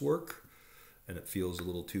guesswork, and it feels a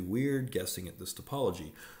little too weird guessing at this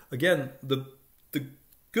topology. Again, the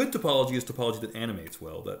good topology is topology that animates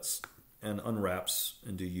well, and unwraps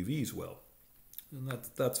and do UVs well. And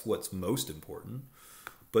that's what's most important.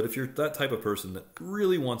 But if you're that type of person that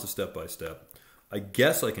really wants a step-by-step, I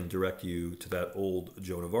guess I can direct you to that old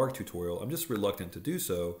Joan of Arc tutorial. I'm just reluctant to do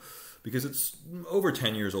so because it's over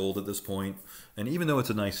 10 years old at this point. And even though it's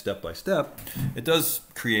a nice step-by-step, it does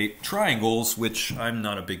create triangles, which I'm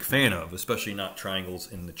not a big fan of, especially not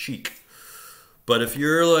triangles in the cheek. But if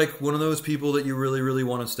you're like one of those people that you really, really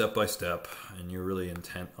want a step-by-step and you're really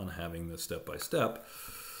intent on having this step-by-step,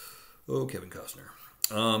 oh, Kevin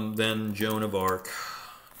Costner, then Joan of Arc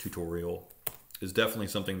tutorial is definitely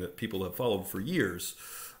something that people have followed for years.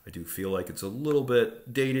 I do feel like it's a little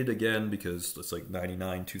bit dated again because it's like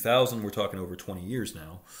 99, 2000. We're talking over 20 years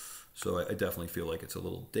now. So I definitely feel like it's a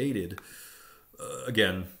little dated.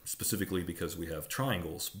 Again, specifically because we have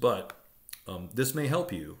triangles. But this may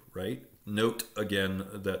help you, right? Note again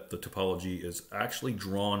that the topology is actually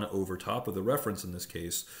drawn over top of the reference in this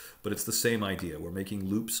case, but it's the same idea. We're making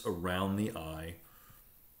loops around the eye,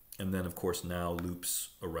 and then of course now loops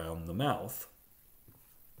around the mouth,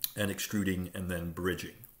 and extruding and then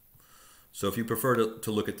bridging. So if you prefer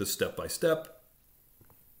to look at this step by step,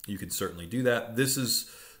 you can certainly do that. This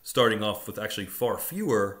is starting off with actually far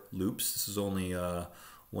fewer loops. This is only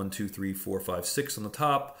 1, 2, 3, 4, 5, 6 on the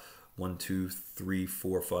top, 1, 2, 3,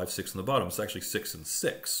 4, 5, 6 on the bottom. It's actually 6 and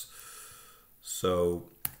 6. So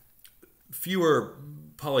fewer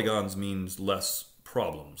polygons means less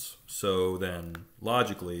problems. So then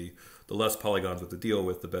logically, the less polygons we have to deal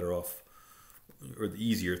with, the better off or the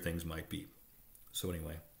easier things might be. So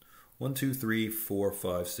anyway, 1, 2, 3, 4,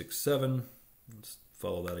 5, 6, 7. Let's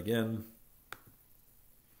follow that again.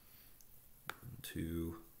 1,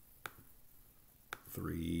 2,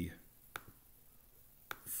 3,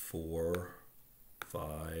 4,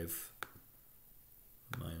 5.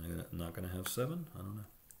 Am I not going to have 7? I don't know.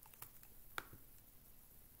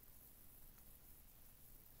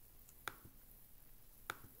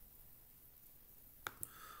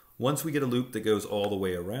 Once we get a loop that goes all the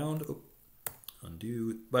way around, oh,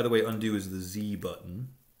 undo. By the way, undo is the Z button.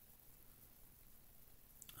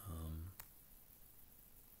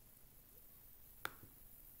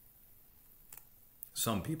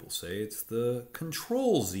 Some people say it's the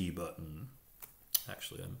Control Z button.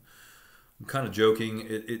 Actually, I'm kind of joking.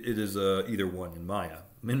 It is either one in Maya.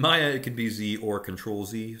 In Maya, it can be Z or Control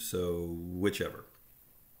Z, so whichever.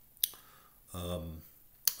 All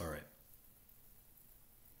right.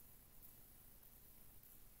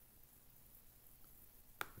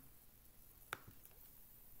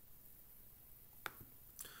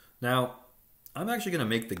 Now, I'm actually going to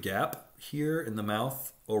make the gap here in the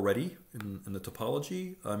mouth already in the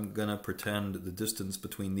topology. I'm going to pretend the distance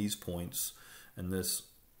between these points and this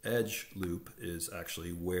edge loop is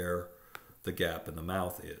actually where the gap in the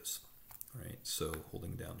mouth is. All right, so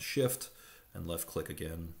holding down Shift and left click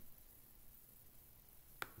again.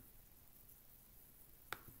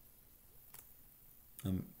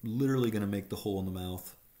 I'm literally going to make the hole in the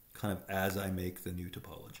mouth kind of as I make the new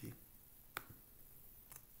topology.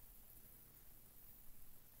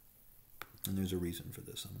 And there's a reason for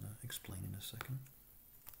this. I'm going to explain in a second.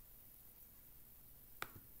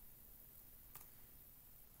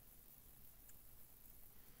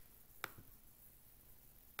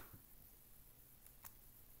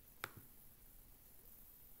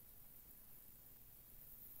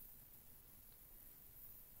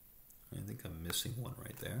 I think I'm missing one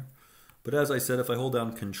right there. But as I said, if I hold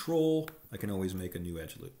down Control, I can always make a new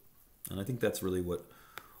edge loop. And I think that's really what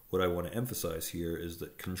I want to emphasize here is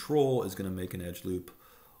that Control is going to make an edge loop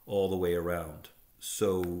all the way around.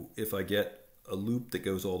 So if I get a loop that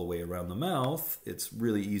goes all the way around the mouth, it's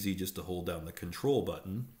really easy just to hold down the Control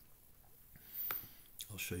button.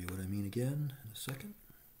 I'll show you what I mean again in a second.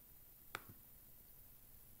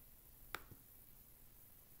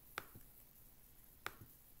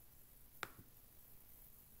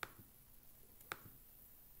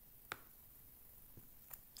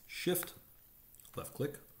 Shift, left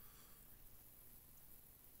click.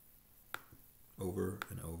 Over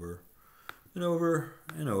and over and over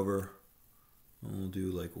and over. We'll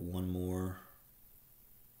do like one more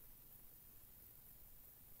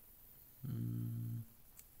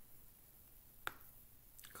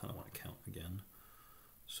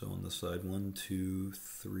So on this side, 1, 2,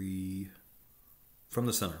 3, from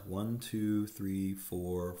the center, 1, 2, 3,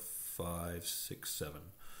 4, 5, 6, 7.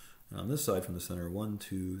 And on this side from the center, 1,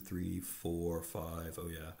 2, 3, 4, 5, oh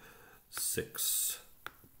yeah, 6,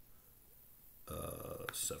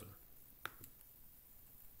 7.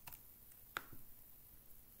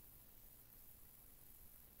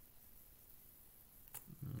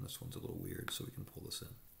 And this one's a little weird, so we can pull this in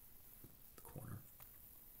the corner.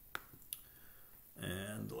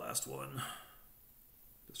 And the last one,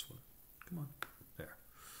 this one, come on, there.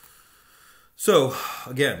 So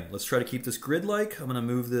again, let's try to keep this grid-like. I'm going to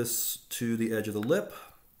move this to the edge of the lip.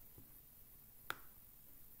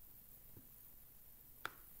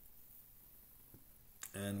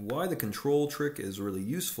 And why the control trick is really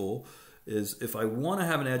useful is if I want to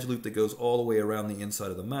have an edge loop that goes all the way around the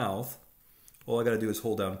inside of the mouth, all I got to do is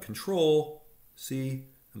hold down control, see?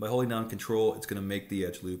 And by holding down control, it's going to make the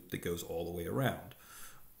edge loop that goes all the way around,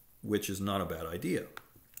 which is not a bad idea.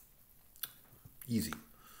 Easy.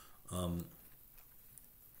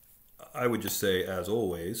 I would just say, as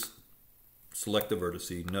always, select the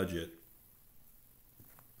vertice, nudge it,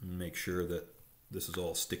 and make sure that this is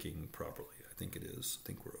all sticking properly. I think it is. I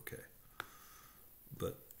think we're okay.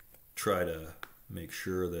 But try to make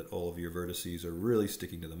sure that all of your vertices are really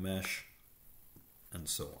sticking to the mesh, and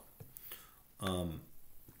so on.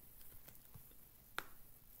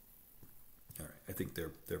 All right, I think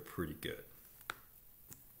they're pretty good.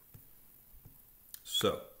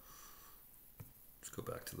 So let's go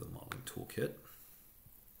back to the modeling toolkit.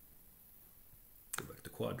 Go back to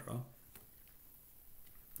Quadra.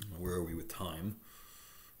 Where are we with time?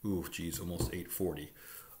 Ooh, geez, almost 8:40.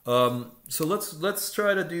 So let's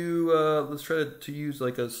try to do let's try to use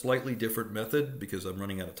like a slightly different method because I'm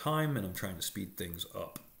running out of time and I'm trying to speed things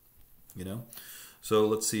up. You know, so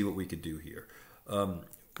let's see what we could do here.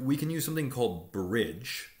 We can use something called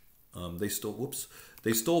Bridge. They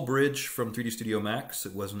stole Bridge from 3D Studio Max.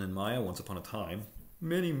 It wasn't in Maya once upon a time.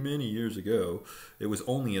 Many years ago. It was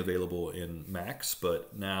only available in Max,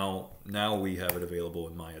 but now we have it available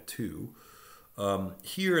in Maya 2.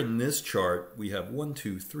 Here in this chart, we have 1,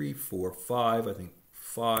 2, 3, 4, 5, I think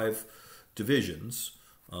 5 divisions.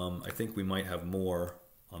 I think we might have more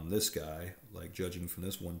on this guy, like judging from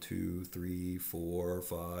this 1, 2, 3, 4,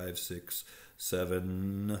 5, 6,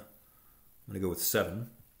 7. I'm going to go with 7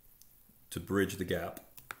 to bridge the gap,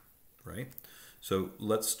 right? So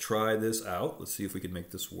let's try this out. Let's see if we can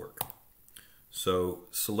make this work. So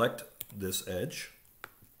select this edge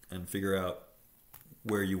and figure out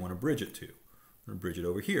where you want to bridge it to. I'm going to bridge it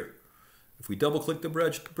over here. If we double click the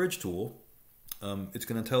bridge tool, it's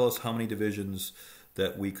going to tell us how many divisions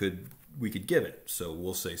that we could give it. So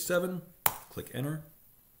we'll say 7, click enter.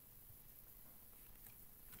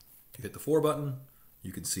 You hit the 4 button,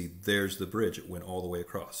 you can see there's the bridge. It went all the way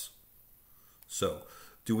across. So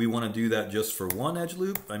do we want to do that just for one edge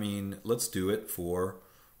loop? I mean, let's do it for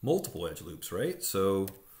multiple edge loops, right? So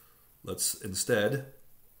let's instead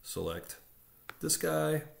select this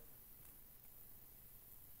guy.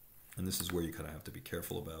 And this is where you kind of have to be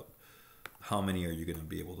careful about how many are you going to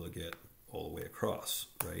be able to get all the way across,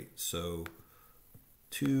 right? So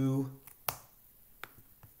 2,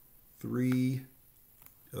 3,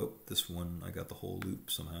 oh, this one, I got the whole loop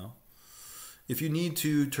somehow. If you need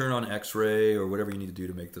to turn on X-ray or whatever you need to do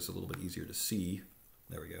to make this a little bit easier to see,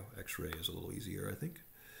 there we go, X-ray is a little easier, I think.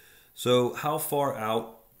 So how far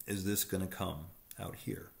out is this going to come out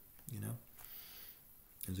here, you know?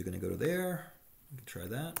 Is it going to go to there? We can try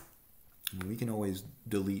that. And we can always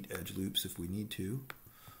delete edge loops if we need to.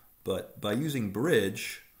 But by using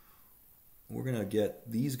bridge, we're going to get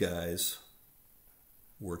these guys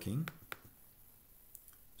working.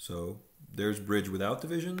 So there's bridge without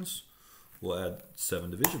divisions. We'll add 7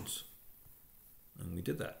 divisions. And we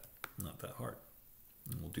did that. Not that hard.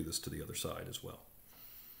 And we'll do this to the other side as well.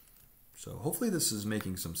 So hopefully this is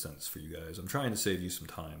making some sense for you guys. I'm trying to save you some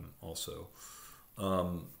time also.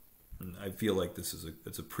 I feel like this is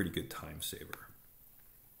it's a pretty good time saver.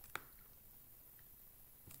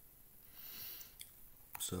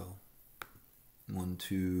 So 1,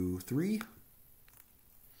 2, 3.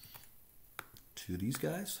 2 of these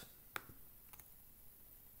guys.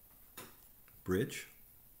 Bridge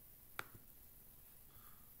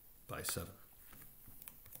by 7.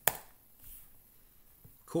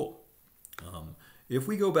 Cool. If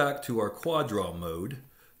we go back to our quad draw mode,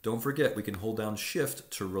 don't forget we can hold down Shift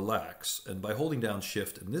to relax. And by holding down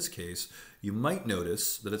Shift in this case, you might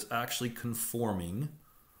notice that it's actually conforming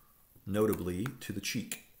notably to the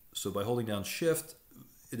cheek. So by holding down Shift,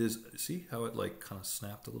 it is, see how it like kind of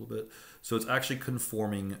snapped a little bit? So it's actually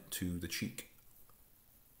conforming to the cheek.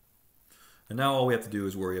 And now all we have to do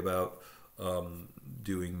is worry about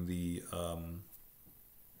doing the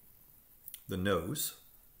nose,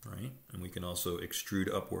 right? And we can also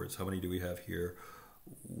extrude upwards. How many do we have here?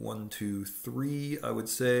 1, 2, 3, I would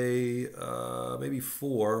say maybe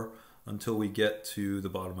 4 until we get to the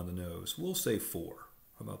bottom of the nose. We'll say 4.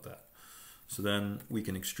 How about that? So then we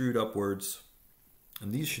can extrude upwards,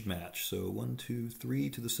 and these should match. So 1, 2, 3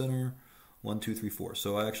 to the center, 1, 2, 3, 4.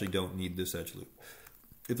 So I actually don't need this edge loop.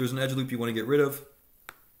 If there's an edge loop you want to get rid of,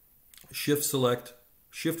 shift select,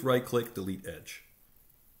 shift right click, delete edge.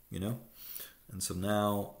 You know? And so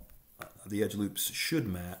now the edge loops should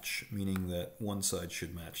match, meaning that one side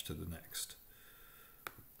should match to the next.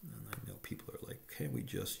 And I know people are like, can we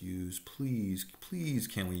just use, please,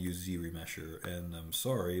 can we use Z-remesher? And I'm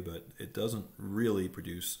sorry, but it doesn't really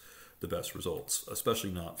produce the best results,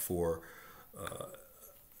 especially not for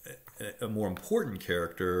a more important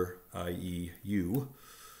character, i.e. you,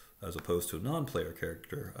 as opposed to a non-player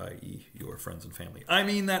character, i.e. your friends and family. I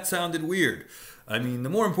mean, that sounded weird. I mean, the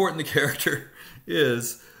more important the character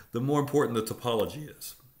is, the more important the topology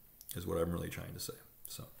is what I'm really trying to say.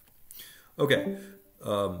 So, okay.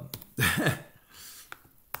 All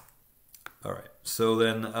right. So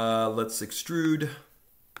then let's extrude.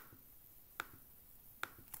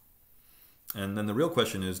 And then the real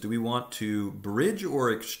question is, do we want to bridge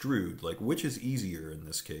or extrude? Like, which is easier in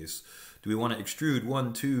this case? Do we want to extrude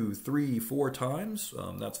 1, 2, 3, 4 times?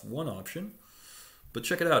 That's one option. But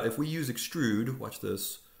check it out. If we use extrude, watch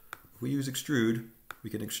this. If we use extrude, we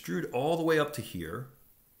can extrude all the way up to here.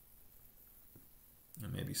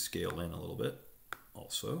 And maybe scale in a little bit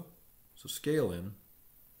also. So scale in,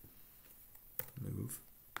 move.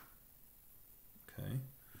 Okay.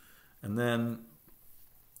 And then,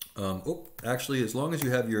 actually, as long as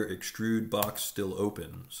you have your extrude box still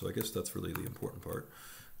open, so I guess that's really the important part.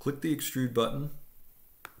 Click the extrude button.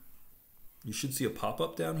 You should see a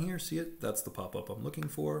pop-up down here. See it? That's the pop-up I'm looking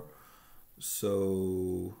for.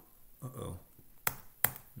 So,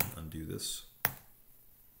 undo this.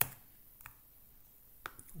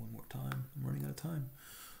 One more time. I'm running out of time.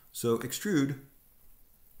 So extrude,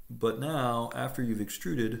 but now after you've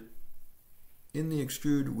extruded, in the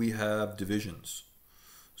extrude we have divisions.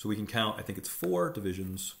 So we can count, I think it's 4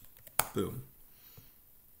 divisions. Boom.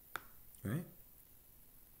 Right?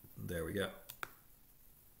 There we go.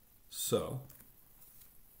 So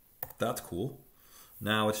that's cool.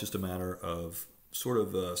 Now it's just a matter of sort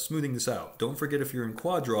of smoothing this out. Don't forget, if you're in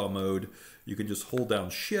quad draw mode, you can just hold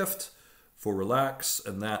down shift for relax,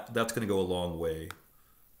 and that's going to go a long way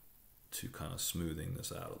to kind of smoothing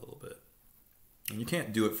this out a little bit. And you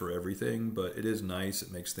can't do it for everything, but it is nice.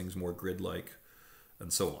 It makes things more grid-like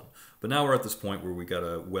and so on. But now we're at this point where we got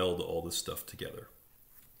to weld all this stuff together.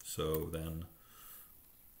 So then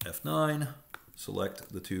F9,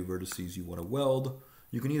 select the 2 vertices you want to weld.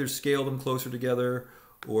 You can either scale them closer together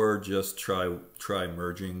or just try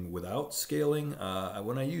merging without scaling.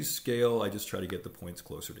 When I use scale, I just try to get the points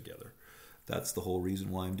closer together. That's the whole reason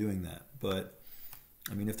why I'm doing that. But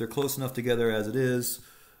I mean, if they're close enough together as it is,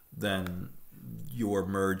 then your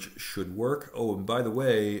merge should work. Oh, and by the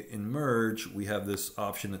way, in merge, we have this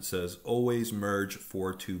option that says always merge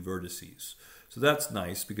for 2 vertices. So that's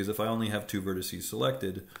nice, because if I only have 2 vertices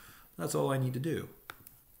selected, that's all I need to do.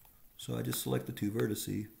 So I just select the 2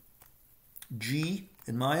 vertices. G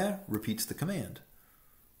in Maya repeats the command.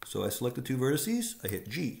 So I select the 2 vertices, I hit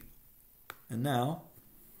G. And now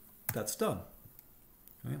that's done.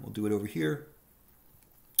 All right, we'll do it over here.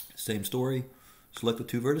 Same story. Select the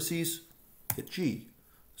 2 vertices, hit G.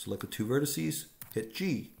 Select the 2 vertices, hit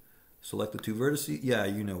G. Select the 2 vertices. Yeah,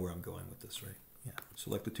 you know where I'm going with this, right? Yeah.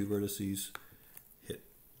 Select the 2 vertices, hit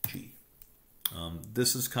G.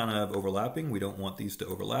 This is kind of overlapping. We don't want these to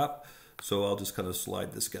overlap. So I'll just kind of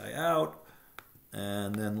slide this guy out.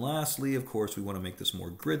 And then lastly, of course, we want to make this more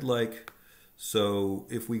grid-like. So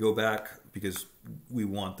if we go back, because we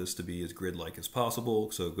want this to be as grid-like as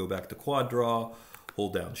possible, so go back to quad draw,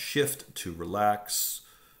 hold down shift to relax,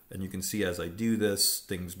 and you can see as I do this,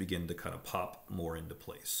 things begin to kind of pop more into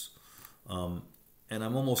place. And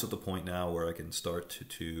I'm almost at the point now where I can start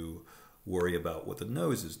to worry about what the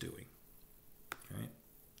nose is doing. Right?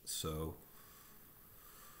 So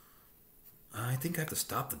I think I have to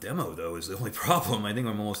stop the demo, though, is the only problem. I think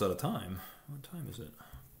I'm almost out of time. What time is it?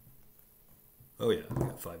 Oh yeah, we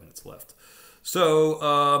got 5 minutes left.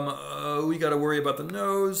 So we got to worry about the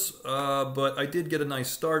nose, but I did get a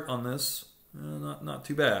nice start on this. Not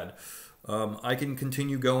too bad. I can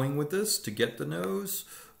continue going with this to get the nose,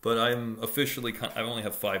 but I'm officially I only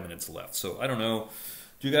have 5 minutes left. So I don't know.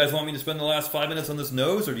 Do you guys want me to spend the last 5 minutes on this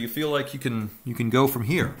nose, or do you feel like you can go from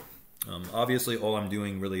here? Obviously, all I'm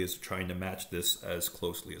doing really is trying to match this as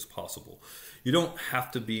closely as possible. You don't have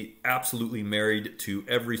to be absolutely married to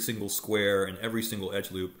every single square and every single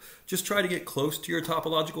edge loop. Just try to get close to your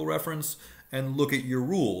topological reference and look at your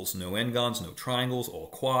rules. No n-gons, no triangles, all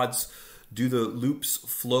quads. Do the loops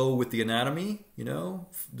flow with the anatomy? You know,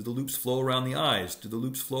 do the loops flow around the eyes? Do the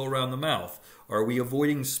loops flow around the mouth? Are we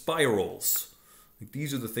avoiding spirals? Like,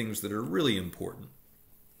 these are the things that are really important.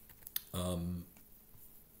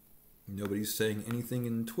 Nobody's saying anything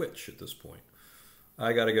in Twitch at this point.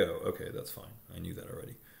 I gotta go. Okay, that's fine. I knew that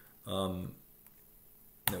already. No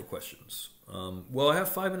questions. Well, I have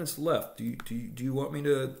 5 minutes left. Do you want me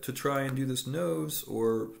to try and do this nose,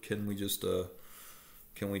 or can we just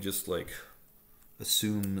like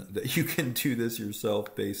assume that you can do this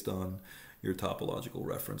yourself based on your topological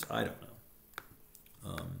reference? I don't know.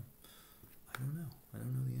 I don't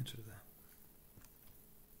know the answer to that.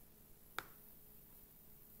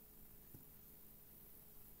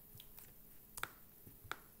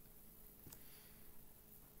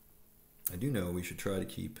 I do know we should try to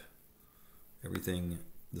keep everything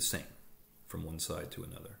the same from one side to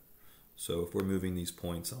another. So if we're moving these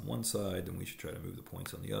points on one side, then we should try to move the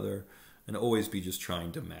points on the other, and always be just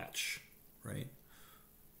trying to match, right?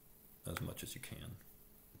 As much as you can.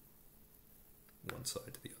 One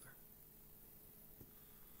side to the other.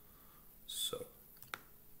 So.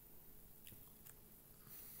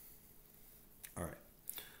 All right.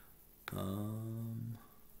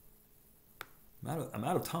 I'm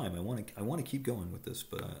out of time. I want to keep going with this,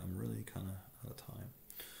 but I'm really kind of out of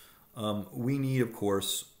time. We need, of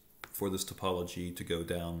course, for this topology to go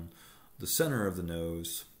down the center of the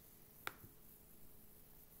nose.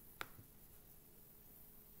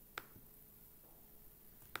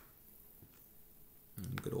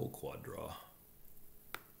 Good old quad draw.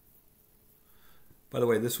 By the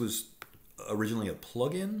way, this was originally a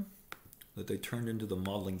plugin that they turned into the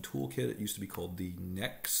modeling toolkit. It used to be called the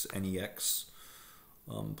NEX, N-E-X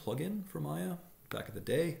plugin for Maya back in the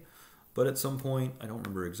day. But at some point, I don't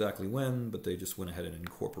remember exactly when, but they just went ahead and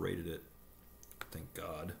incorporated it. Thank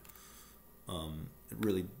God. It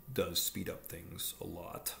really does speed up things a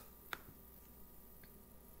lot.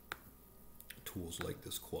 Tools like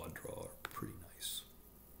this quad draw are pretty nice.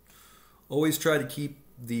 Always try to keep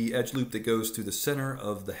the edge loop that goes through the center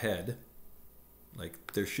of the head.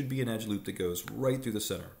 Like, there should be an edge loop that goes right through the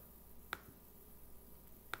center.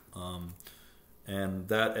 And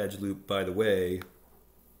that edge loop, by the way,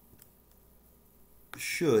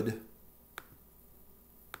 should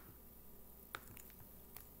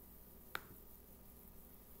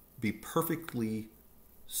be perfectly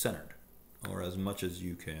centered, or as much as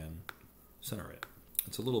you can center it.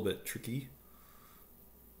 It's a little bit tricky,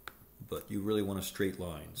 but you really want a straight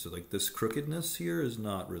line. So like this crookedness here is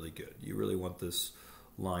not really good. You really want this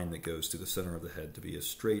line that goes to the center of the head to be as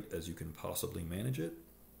straight as you can possibly manage it.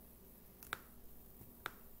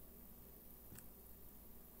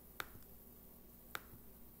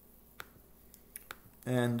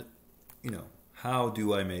 And, you know, how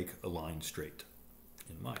do I make a line straight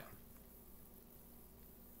in Maya?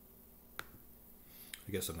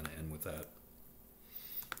 I guess I'm going to end with that.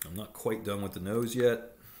 I'm not quite done with the nose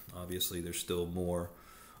yet. Obviously, there's still more.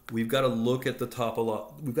 We've got to look at the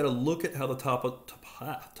We've got to look at how the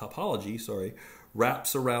topology,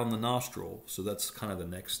 wraps around the nostril. So that's kind of the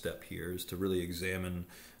next step here, is to really examine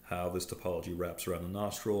how this topology wraps around the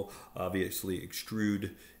nostril. Obviously,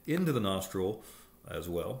 extrude into the nostril as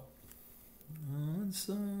well. Let's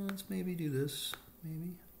maybe do this.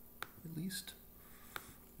 Maybe, at least.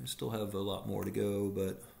 I still have a lot more to go,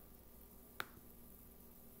 but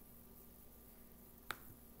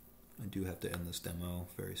I do have to end this demo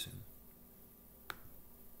very soon.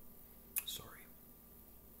 Sorry.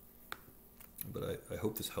 But I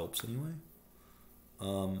hope this helps anyway.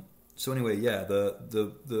 So anyway, yeah,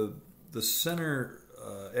 the center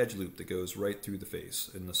edge loop that goes right through the face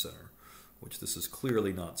in the center, which this is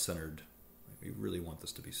clearly not centered. We really want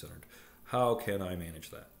this to be centered. How can I manage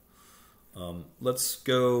that? Let's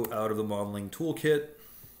go out of the modeling toolkit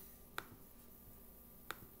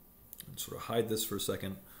and sort of hide this for a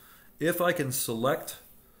second. If I can select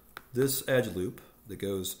this edge loop that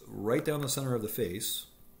goes right down the center of the face,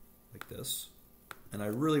 like this, and I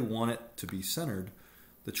really want it to be centered,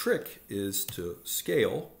 the trick is to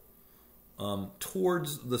scale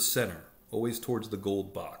towards the center, always towards the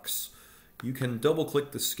gold box. You can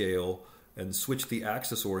double-click the scale and switch the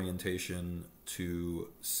axis orientation to,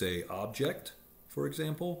 say, object, for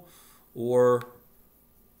example, or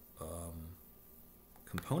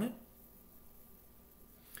component.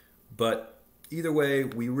 But either way,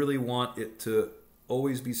 we really want it to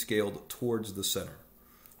always be scaled towards the center,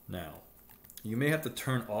 Now, you may have to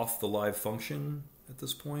turn off the live function at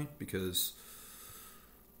this point because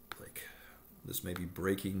like this may be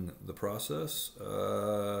breaking the process.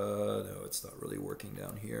 No, it's not really working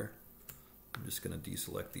down here. I'm just going to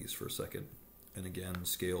deselect these for a second and again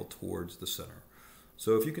scale towards the center.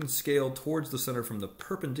 So if you can scale towards the center from the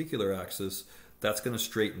perpendicular axis, that's going to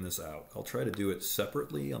straighten this out. I'll try to do it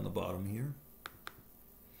separately on the bottom here.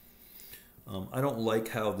 I don't like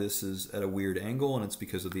how this is at a weird angle, and it's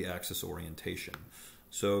because of the axis orientation.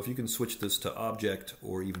 So if you can switch this to object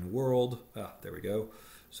or even world, there we go.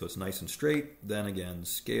 So it's nice and straight. Then again,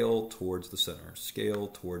 scale towards the center, scale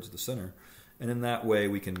towards the center. And in that way,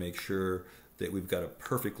 we can make sure that we've got a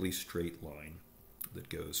perfectly straight line that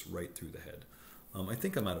goes right through the head. I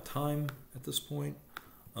think I'm out of time at this point.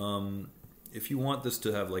 If you want this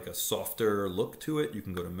to have like a softer look to it, you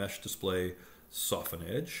can go to Mesh Display, Soften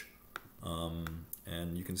Edge.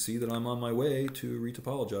 And you can see that I'm on my way to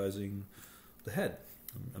retopologizing the head.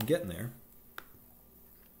 I'm getting there.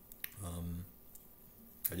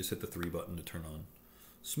 I just hit the 3 button to turn on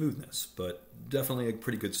smoothness, but definitely a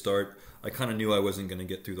pretty good start. I kind of knew I wasn't going to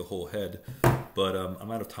get through the whole head, but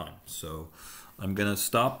I'm out of time. So I'm going to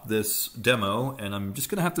stop this demo, and I'm just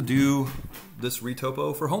going to have to do this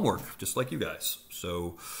retopo for homework, just like you guys.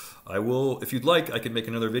 So I will, if you'd like, I can make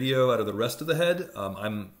another video out of the rest of the head.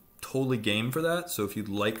 I'm totally game for that. So if you'd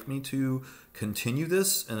like me to continue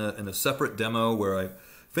this in a separate demo where I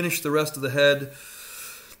finish the rest of the head,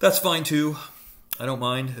 that's fine too. I don't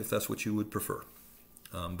mind if that's what you would prefer.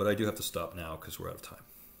 But I do have to stop now because we're out of time.